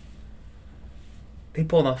 They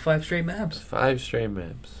pulled off 5 straight maps. 5 straight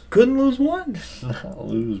maps. Couldn't lose one. Not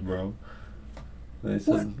lose, bro. They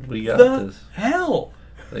said, What we got the this. hell?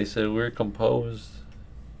 They said, we're composed.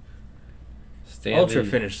 Standy. Ultra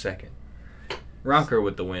finished second. Ronker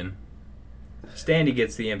with the win. Standy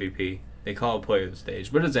gets the MVP. They call it player of the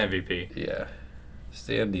stage, but it's MVP. Yeah.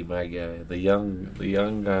 Standy, my guy. The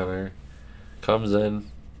young gunner comes in.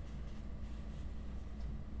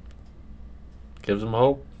 Gives him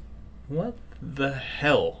hope. What the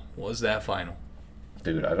hell was that final?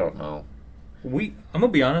 Dude, I don't know. I'm gonna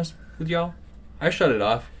be honest with y'all. I shut it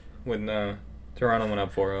off when Toronto went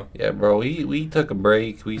up 4-0. Yeah, bro. We took a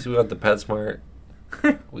break. We went to PetSmart.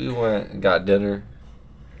 We went and got dinner.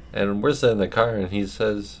 And we're sitting in the car, and he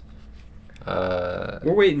says... we're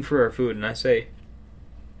waiting for our food, and I say...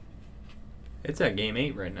 It's at Game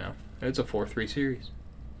 8 right now. It's a 4-3 series.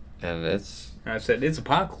 And it's... I said, it's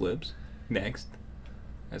Apocalypse next.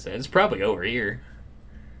 I said, it's probably over here.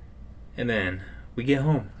 And then we get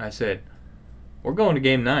home. I said, we're going to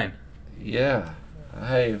Game 9. Yeah.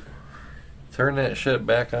 I turned that shit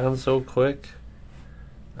back on so quick.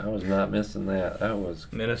 I was not missing that. That was...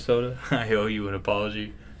 Minnesota, I owe you an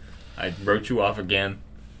apology. I wrote you off again.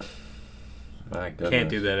 My goodness. Can't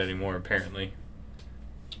do that anymore, apparently.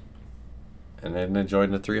 And then they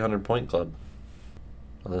joined the 300-point club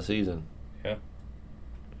on the season.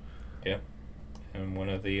 Yeah. And one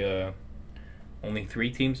of the only 3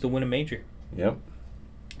 teams to win a major. Yep.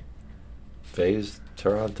 FaZe,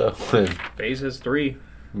 Toronto, and FaZe has 3.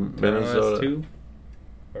 Minnesota Toronto has 2.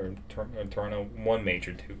 Or Toronto 1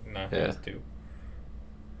 major, 2. Not has 2.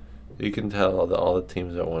 You can tell all the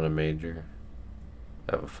teams that won a major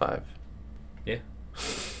have a 5. Yeah.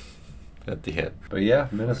 At the end. But yeah,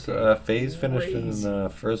 Minnesota FaZe finished in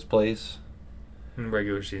first place. In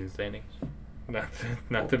regular season standings.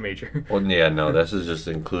 Not the major. Well, yeah, no, this is just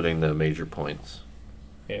including the major points.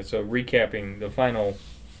 Yeah, so recapping the final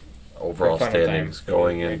overall standings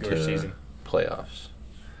going into season playoffs.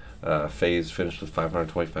 FaZe finished with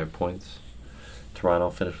 525 points. Toronto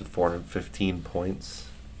finished with 415 points.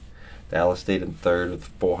 Dallas stayed in third with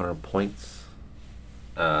 400 points.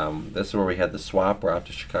 This is where we had the swap where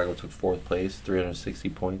after Chicago took 4th place, 360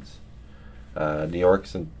 points. New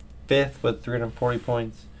York's in 5th with 340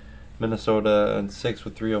 points. Minnesota in 6th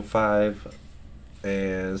with 305.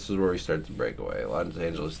 And this is where we start to break away. Los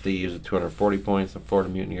Angeles Thieves with 240 points and Florida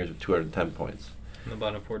Mutineers with 210 points. The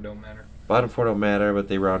bottom 4 don't matter. Bottom 4 don't matter, but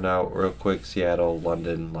they round out real quick Seattle,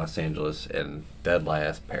 London, Los Angeles, and dead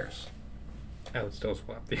last Paris. I would still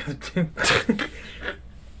swap the other 2.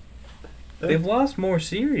 They've lost more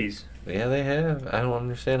series. Yeah, they have. I don't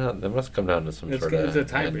understand how. They must come down to some sort of... It's a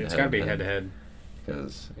tie. It's got to be head-to-head.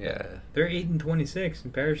 Because, yeah. They're 8-26,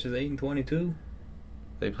 and Paris is 8-22.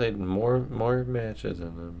 They played more matches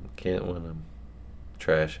than them. Can't win them.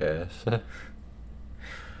 Trash ass.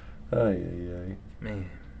 Ay. Man.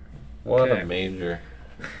 What a major.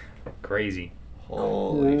 Crazy.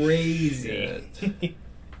 Holy Crazy. shit.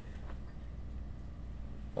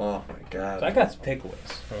 Oh my god. So I got some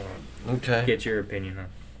takeaways. Okay. Get your opinion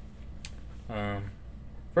on.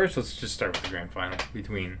 First, let's just start with the grand final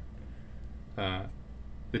between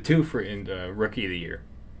the 2 for Rookie of the Year.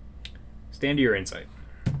 Standy or Insight?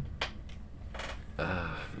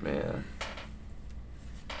 Man.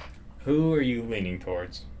 Who are you leaning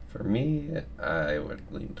towards? For me, I would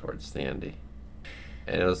lean towards Standy.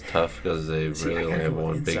 And it was tough because they really only have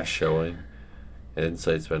one big showing.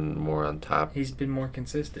 Insight's been more on top. He's been more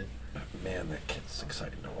consistent. Man, that kid's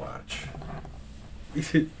exciting to watch.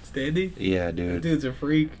 Standy? Yeah, That dude. dude's a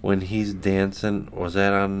freak. When he's dancing, was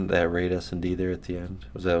that on that Raid S&D there at the end?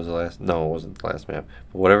 Was the last? No, it wasn't the last map.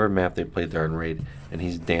 But whatever map they played there on Raid, and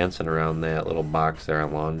he's dancing around that little box there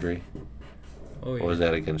on Laundry. Oh, yeah. Or was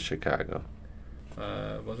that against Chicago?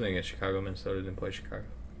 Wasn't against Chicago. Minnesota didn't play Chicago.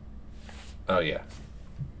 Oh yeah.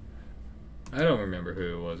 I don't remember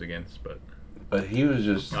who it was against, but But he was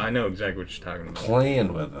just I know exactly what you're talking about.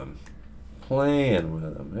 playing with him.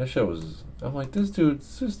 That shit was. I'm like, this dude.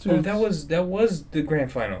 Oh, that was the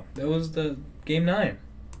grand final. That was the game 9.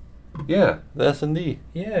 Yeah, the S&D.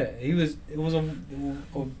 Yeah, it was a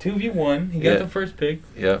 2v1. He got Yeah. the first pick,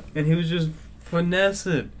 Yep. and he was just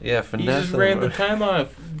finessing. Yeah, He finesse. just ran the time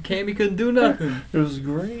off. Cammy couldn't do nothing. It was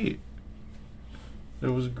great.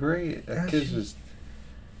 That kid's just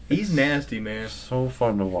He's nasty, man. so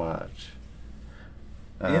fun to watch.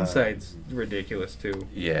 Insight's ridiculous too.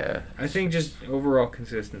 Yeah, I think just overall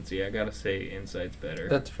consistency. I gotta say, Insight's better,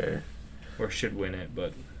 that's fair. or should win it.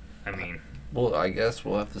 But I mean, Well, I guess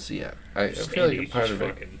we'll have to see it. I feel like a Standy's part just of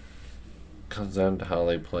it fucking. comes down to how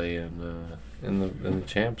they play in the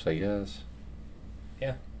champs, I guess.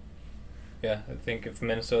 Yeah, I think if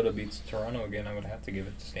Minnesota beats Toronto again, I would have to give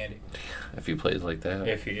it to Standy If he plays like that,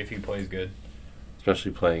 if he plays good.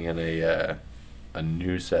 especially playing in a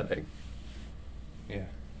new setting. Yeah,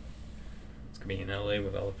 it's gonna be in LA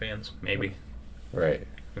with all the fans. Maybe, Right.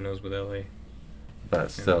 who knows with LA? But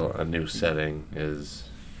still, a new setting is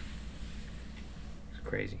It's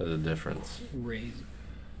crazy. a difference. Crazy.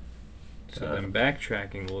 So Yeah. then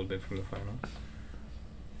backtracking a little bit from the final.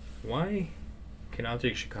 Why can I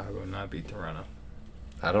take Chicago and not beat Toronto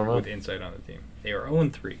I don't know. with Insight on the team? They are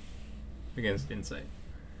 0-3 against Insight.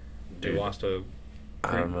 They Dude, lost a.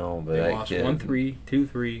 I don't know, but They that lost kid, 1-3,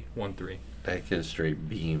 2-3, 1-3. that kid straight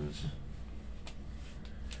beams.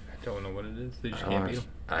 I don't know what it is. They just I can't beat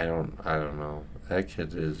them. don't know. That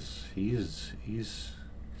kid he's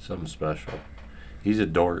something special. He's a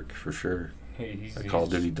dork for sure. He's A Call of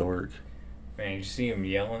Duty dork. Man, did you see him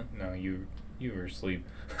yelling? No, you were asleep.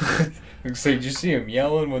 So did you see him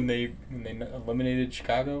yelling when they eliminated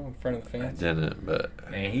Chicago in front of the I fans? didn't, but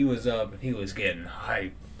Man, he was up and he was getting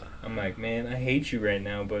hyped. I'm like, man, I hate you right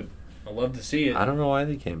now, but I love to see it. I don't know why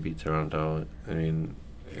they can't beat Toronto. I mean,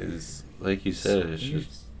 it's like you said, it's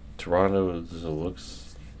just Toronto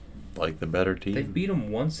looks like the better team. They've beat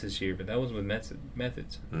them once this year, but that was with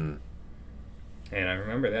methods. Mm. And I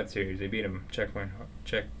remember that series. They beat them checkmate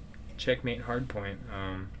hardpoint,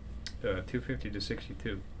 250 to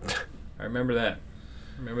 62. I remember that.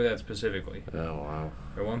 I remember that specifically. Oh wow!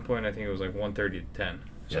 At one point, I think it was like 130 to 10.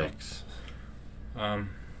 So, Yikes!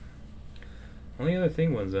 only other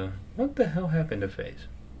thing was, what the hell happened to FaZe?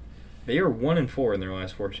 They were 1-4 in their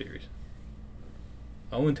last 4 series.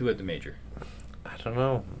 0-2 at the major. I don't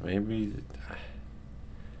know. Maybe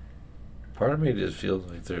part of me just feels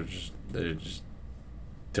like they just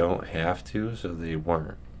don't have to, so they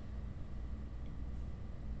weren't.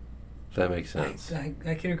 If that makes sense.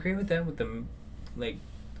 I can agree with that with the like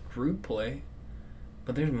group play,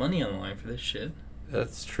 but there's money on the line for this shit.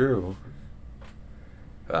 That's true.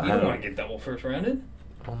 You don't want to get double first rounded.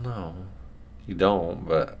 Oh no, you don't.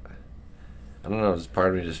 But I don't know. Just part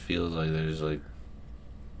of me just feels like they're just like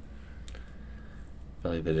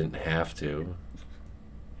feel like they didn't have to,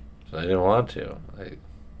 so they didn't want to. Like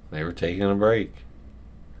they were taking a break.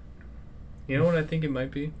 You know what I think it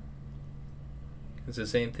might be? It's the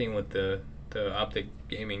same thing with the Optic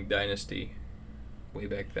Gaming Dynasty way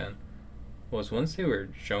back then. Was once they were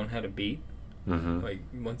shown how to beat, Mm-hmm. like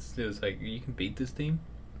once it was like you can beat this team,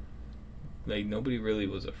 like nobody really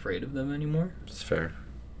was afraid of them anymore. It's fair.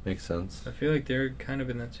 Makes sense. I feel like they're kind of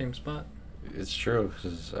in that same spot. It's true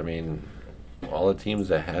because I mean, all the teams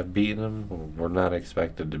that have beaten them were not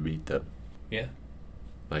expected to beat them. Yeah.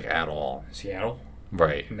 Like at all. Seattle,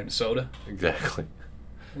 Right. Minnesota, Exactly.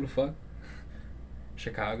 who the fuck?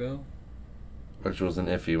 Chicago. Which was an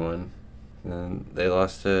iffy one. And they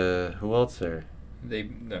lost to who else there?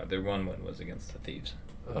 Their one win was against the Thieves,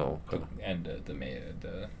 Oh, okay. and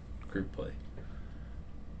the group play.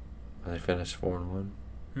 They finished 4-1.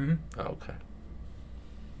 Mm-hmm. Oh, okay.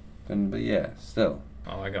 But yeah, still.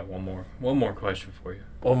 Oh, I got one more question for you.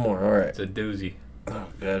 One more. All right. It's a doozy. Oh,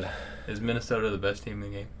 good. Is Minnesota the best team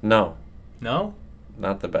in the game? No, No?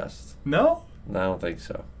 not the best. No? No, I don't think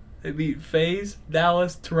so. They beat FaZe,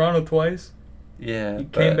 Dallas, Toronto twice. Yeah, You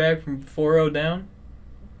but, came back from 4-0 down.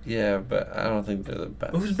 Yeah, but I don't think they're the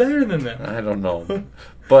best. Who's better than them? I don't know.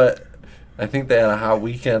 But I think they had a hot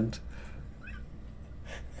weekend.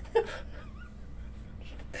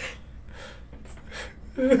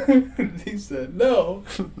 He said, no,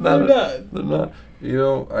 No, they're not. They're not. You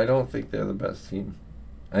know, I don't think they're the best team.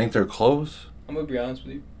 I think they're close. I'm going to be honest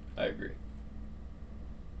with you. I agree.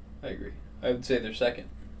 I would say they're second.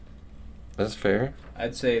 That's fair.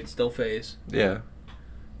 I'd say it's still FaZe. Yeah.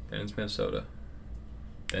 Then it's Minnesota.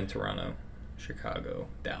 Then Toronto, Chicago,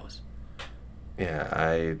 Dallas.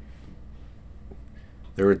 Yeah,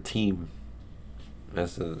 they're a team.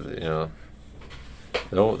 That's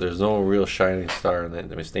no, there's no real shining star in that. I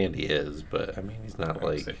mean, Standy is, but I mean, he's not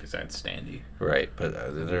like besides Standy. Right, but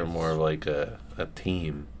they're more like a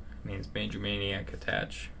team. I mean, it's Major Maniac,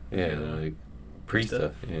 Attach. Yeah, like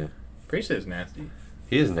Priesta. Yeah, Priesta is nasty.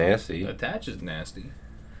 He is nasty. Attach is nasty.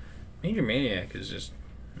 Major Maniac is just.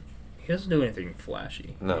 He doesn't do anything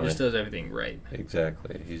flashy. No, he just does everything right.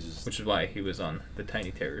 Exactly. He's just. Which is why he was on the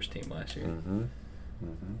Tiny Terrors team last year. Mm-hmm.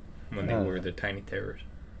 Mm-hmm. When they were the Tiny Terrors.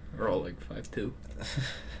 They're all like 5'2".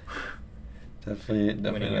 Definitely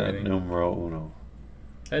not numero uno.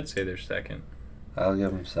 I'd say they're second. I'll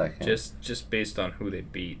give them second. Just based on who they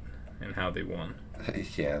beat and how they won.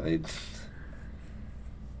 Yeah,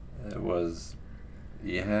 it was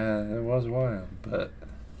wild, but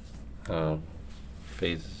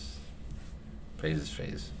FaZe is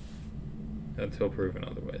FaZe. Until proven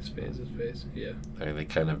otherwise, FaZe is FaZe. Yeah. I mean, they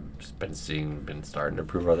kind of been starting to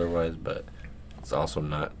prove otherwise, but it's also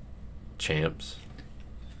not champs.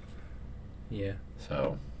 Yeah.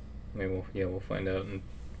 So. I mean, we'll find out in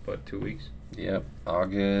 2 weeks. Yep,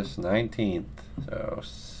 August 19th. So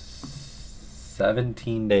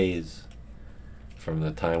 17 days from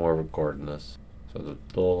the time we're recording this. So a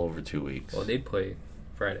little over 2 weeks. Well, they'd play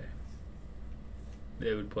Friday.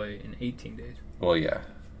 They would play in 18 days. Well, yeah.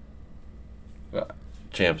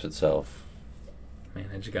 Champs itself. Man,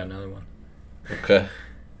 I just got another one. Okay.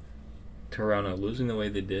 Toronto losing the way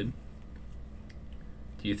they did.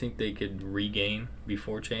 Do you think they could regain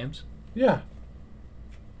before champs? Yeah.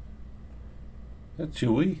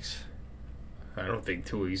 2 weeks. I don't think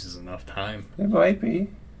 2 weeks is enough time. It might be.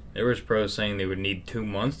 There was pros saying they would need 2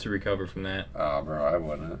 months to recover from that. Oh, bro, I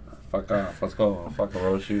wouldn't. Fuck off. Let's go. I'll fucking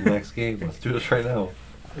road shoot next game. Let's do this right now.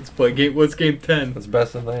 Let's play game. What's game 10? Let's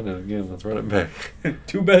best of 9 again. Let's run it back.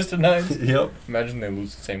 2 best of 9s? Yep. Imagine they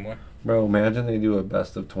lose the same way. Bro, imagine they do a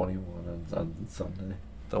best of 21 on Sunday.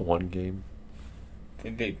 The one game.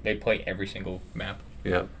 They play every single map.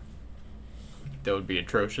 Yep. That would be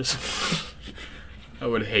atrocious. I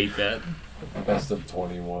would hate that. Best of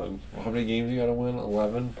 21. Well, how many games you gotta win?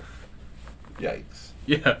 11? Yikes.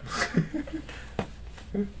 Yeah.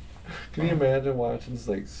 Can you imagine watching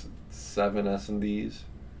 7 S&Ds?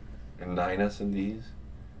 Or 9 S&Ds?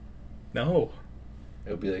 No. It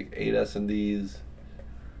would be 8 S&Ds.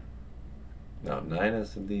 No, 9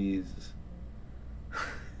 S&Ds.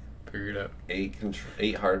 Figure it out.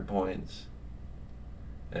 8 hard points.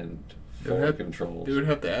 And 4 controls. They would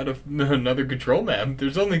have to add another control map.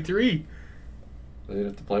 There's only 3. They'd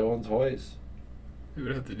have to play one twice. They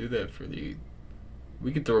would have to do that for the...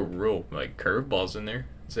 We could throw real, curveballs in there.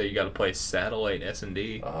 So you got to play satellite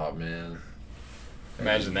S&D. Oh, man.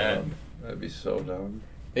 Imagine that. Dumb. That'd be so dumb.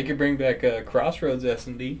 They could bring back Crossroads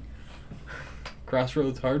S&D.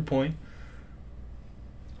 Crossroads Hardpoint.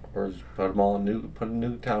 Or just put them all put a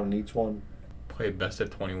Nuketown in each one. Play best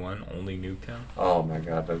of 21, only Nuketown. Oh my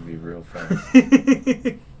god, that'd be real fast.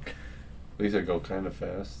 At least it'd go kind of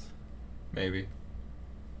fast. Maybe.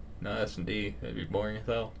 No S&D, that'd be boring as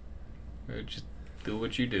hell. Just do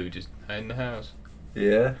what you do, just hide in the house.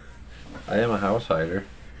 Yeah, I am a house hider.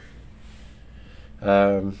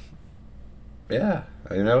 Yeah,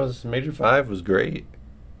 I mean Major 5 was great.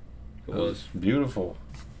 It was beautiful.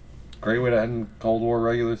 Great way to end Cold War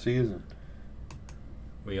regular season.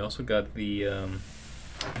 We also got the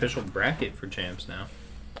official bracket for champs now.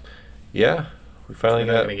 Yeah, we finally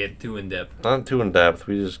We're not gonna get too in depth. Not too in depth.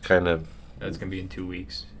 We just kind of. That's gonna be in 2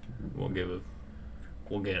 weeks. We'll get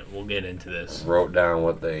into this. Wrote down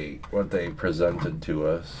what they presented to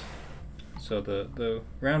us. So the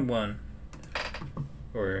round 1,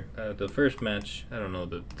 or the first match. I don't know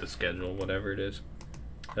the schedule, whatever it is.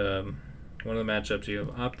 One of the matchups you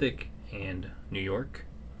have Optic and New York.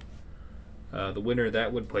 The winner of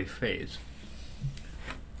that would play FaZe.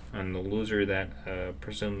 And the loser of that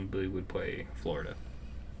presumably would play Florida.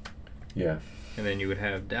 Yeah. And then you would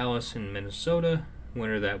have Dallas and Minnesota.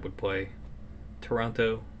 Winner of that would play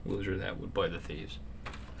Toronto. Loser of that would play the Thieves.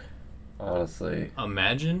 Honestly.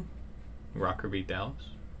 Imagine Rocker beat Dallas.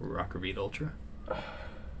 Rocker beat Ultra.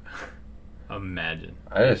 Imagine.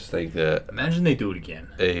 I just think that... Imagine they do it again.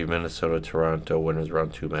 A Minnesota-Toronto winners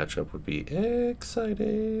round 2 matchup would be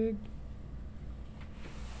exciting.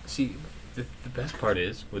 See, the best part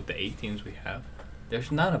is, with the 8 teams we have,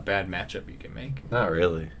 there's not a bad matchup you can make. Not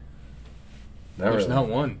really. There's not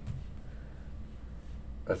one.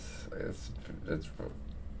 That's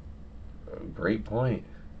a great point.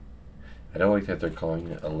 I don't like that they're calling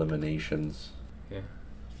it eliminations. Yeah.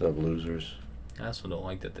 Of losers. I also don't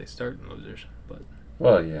like that they start in losers, but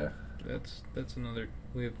Well, yeah. that's another.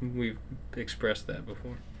 We've expressed that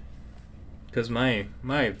before. Because my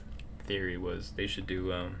theory was they should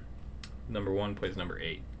do number 1 plays number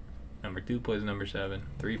 8, number 2 plays number 7,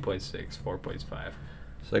 3 plays 6, 4 plays 5.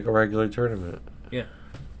 It's like a regular tournament. Yeah.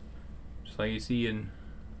 Just like you see in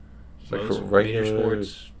It's like most a major regular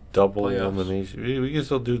sports. double playoffs. elimination. We can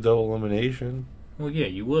still do double elimination. Well, yeah,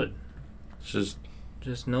 you would. It's just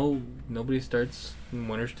Nobody starts in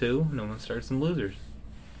winners 2. No one starts in losers.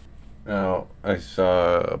 now I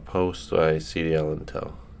saw a post by CDL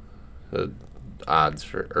Intel. The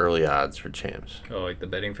early odds for champs. Oh, like the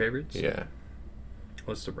betting favorites? Yeah.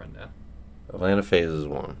 What's the rundown? Atlanta phases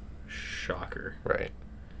 1. Shocker. Right.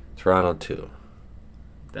 Toronto 2.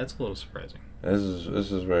 That's a little surprising. This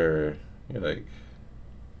is where you're like, you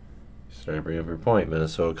start to bring up your point.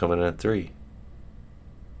 Minnesota coming in at 3.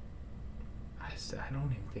 I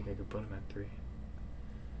don't even think I could put them at 3.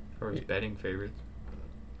 Or as betting favorites.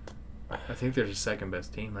 I think they're the second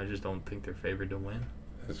best team. I just don't think they're favored to win.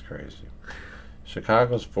 That's crazy.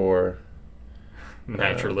 Chicago's 4.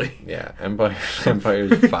 Naturally. Yeah.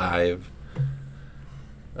 Empire's 5.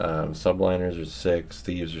 Subliners are 6.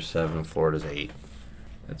 Thieves are 7. Florida's 8.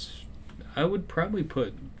 I would probably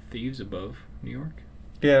put Thieves above New York.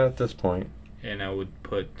 Yeah, at this point. And I would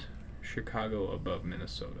put Chicago above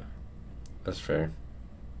Minnesota. That's fair.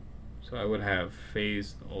 So I would have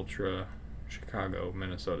FaZe, Ultra, Chicago,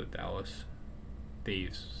 Minnesota, Dallas,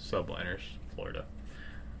 Thieves, Subliners, Florida.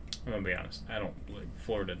 I'm gonna be honest.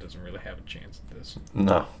 Florida doesn't really have a chance at this.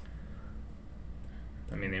 No.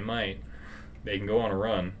 I mean, they might. They can go on a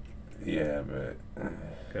run. Yeah, but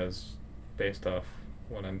Because based off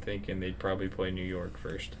what I'm thinking, they'd probably play New York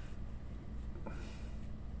first.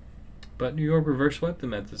 But New York reverse swept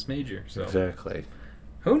them at this major, so exactly.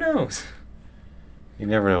 who knows? You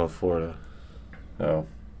never know with Florida. No.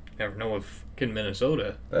 Never know if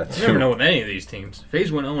Minnesota. That's You never know with any of these teams.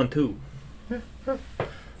 FaZe went 0-2.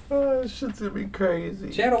 Oh, this shit's gonna be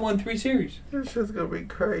crazy. Seattle won 3 series. This shit's gonna be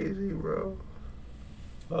crazy, bro.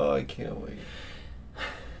 Oh, I can't wait.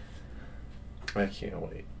 I can't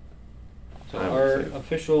wait. So our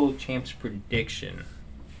official champs prediction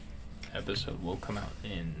episode will come out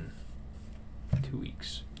in 2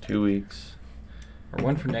 weeks. 2 weeks. Our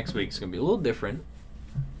one for next week is going to be a little different.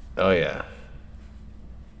 Oh, yeah.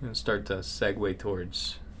 We're going to start to segue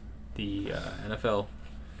towards the NFL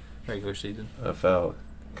regular season. NFL,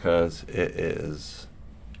 because it is...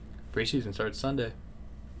 Preseason starts Sunday.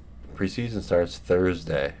 Preseason starts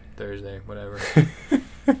Thursday. Thursday, whatever.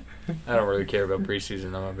 I don't really care about preseason,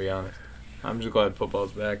 I'm going to be honest. I'm just glad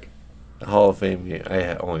football's back. The Hall of Fame game.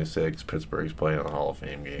 I only say 'cause Pittsburgh's playing a Hall of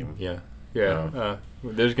Fame game. Yeah.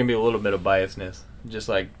 There's going to be a little bit of biasness, just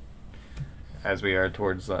like as we are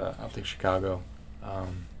towards, I think, Chicago.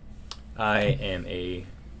 I am a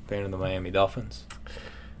fan of the Miami Dolphins.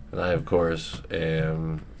 And I, of course,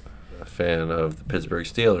 am a fan of the Pittsburgh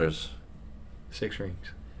Steelers. 6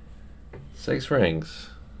 rings. 6 rings.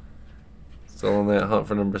 Still in that hunt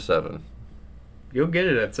for number 7. You'll get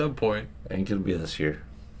it at some point. Ain't gonna be this year.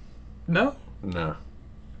 No? No.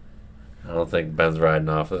 I don't think Ben's riding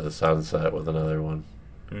off of the sunset with another one.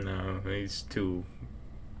 No, he's too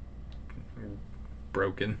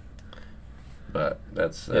broken. But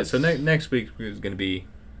that's Yeah, so next week is going to be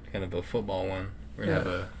kind of a football one. We're going to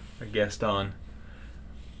Yeah. have a guest on.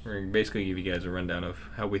 We're going to basically give you guys a rundown of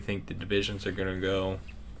how we think the divisions are going to go,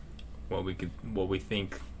 what we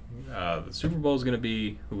think the Super Bowl is going to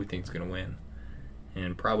be, who we think is going to win,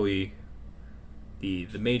 and probably the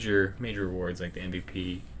major awards like the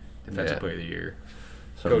MVP, Defensive Player of the Year,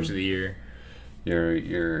 Coach of the Year.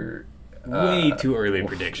 Your Way too early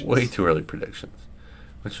predictions. Way too early predictions.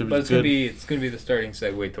 Which would But be it's gonna be the starting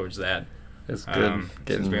segue towards that. It's good.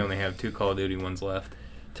 Since we only have 2 Call of Duty ones left.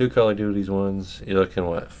 2 Call of Duty's ones. You're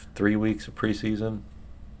looking, 3 weeks of preseason?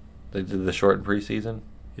 They did the shortened preseason?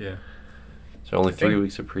 Yeah. So only 3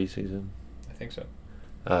 weeks of preseason. I think so.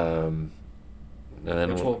 And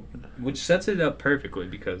then Which sets it up perfectly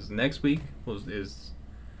because next week is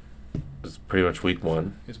it's pretty much week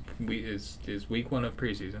 1. is week 1 of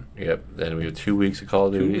preseason. Yep. Then we have 2 weeks of Call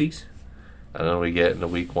of Duty. 2 weeks. And then we get into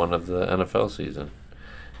week 1 of the NFL season.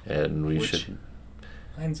 And we should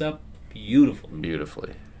lines up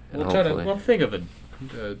beautifully. And We'll think of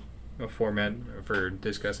a format for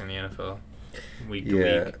discussing the NFL week to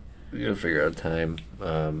week. We're gonna figure out a time.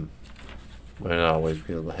 We're not always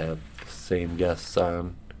be able to have the same guests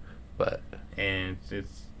on, but And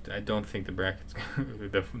it's don't think the brackets,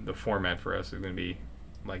 the format for us is going to be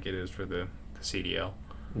like it is for the CDL.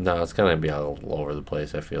 No, it's gonna be all over the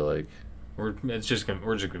place. I feel like We're just gonna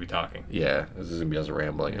be talking. Yeah, this is gonna be us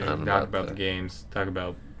rambling on. Talk about the games. Talk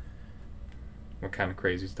about what kind of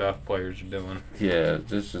crazy stuff players are doing. Yeah,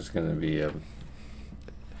 this is gonna be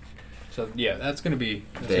So yeah, that's gonna be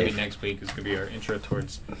next week. It's gonna be our intro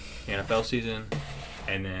towards the NFL season,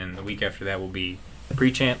 and then the week after that will be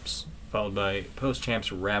pre-champs, followed by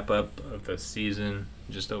post-champs wrap up of the season,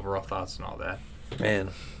 just overall thoughts and all that. Man,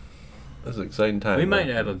 this is an exciting time. We might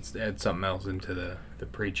add something else into the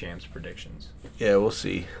pre-champs predictions. Yeah, we'll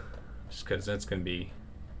see. Just because that's kind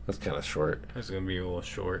of short. That's gonna be a little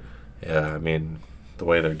short. Yeah, I mean, the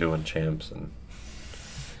way they're doing champs and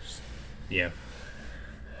yeah.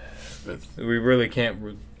 We really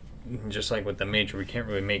can't, just like with the major, we can't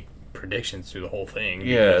really make predictions through the whole thing.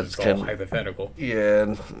 Yeah, it's all hypothetical. Yeah,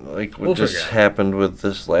 and like what just happened with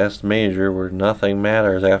this last major where nothing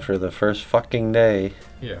matters after the first fucking day.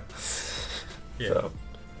 Yeah. Yeah. So,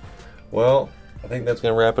 well, I think that's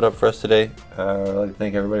going to wrap it up for us today. I'd like to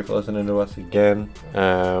thank everybody for listening to us again.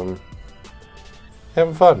 Having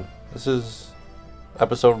fun. This is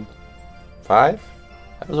episode 5?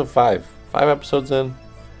 Episode 5. 5 episodes in.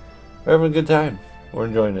 We're having a good time. We're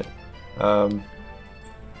enjoying it.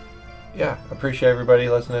 Yeah, appreciate everybody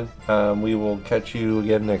listening. We will catch you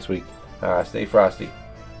again next week. Stay frosty.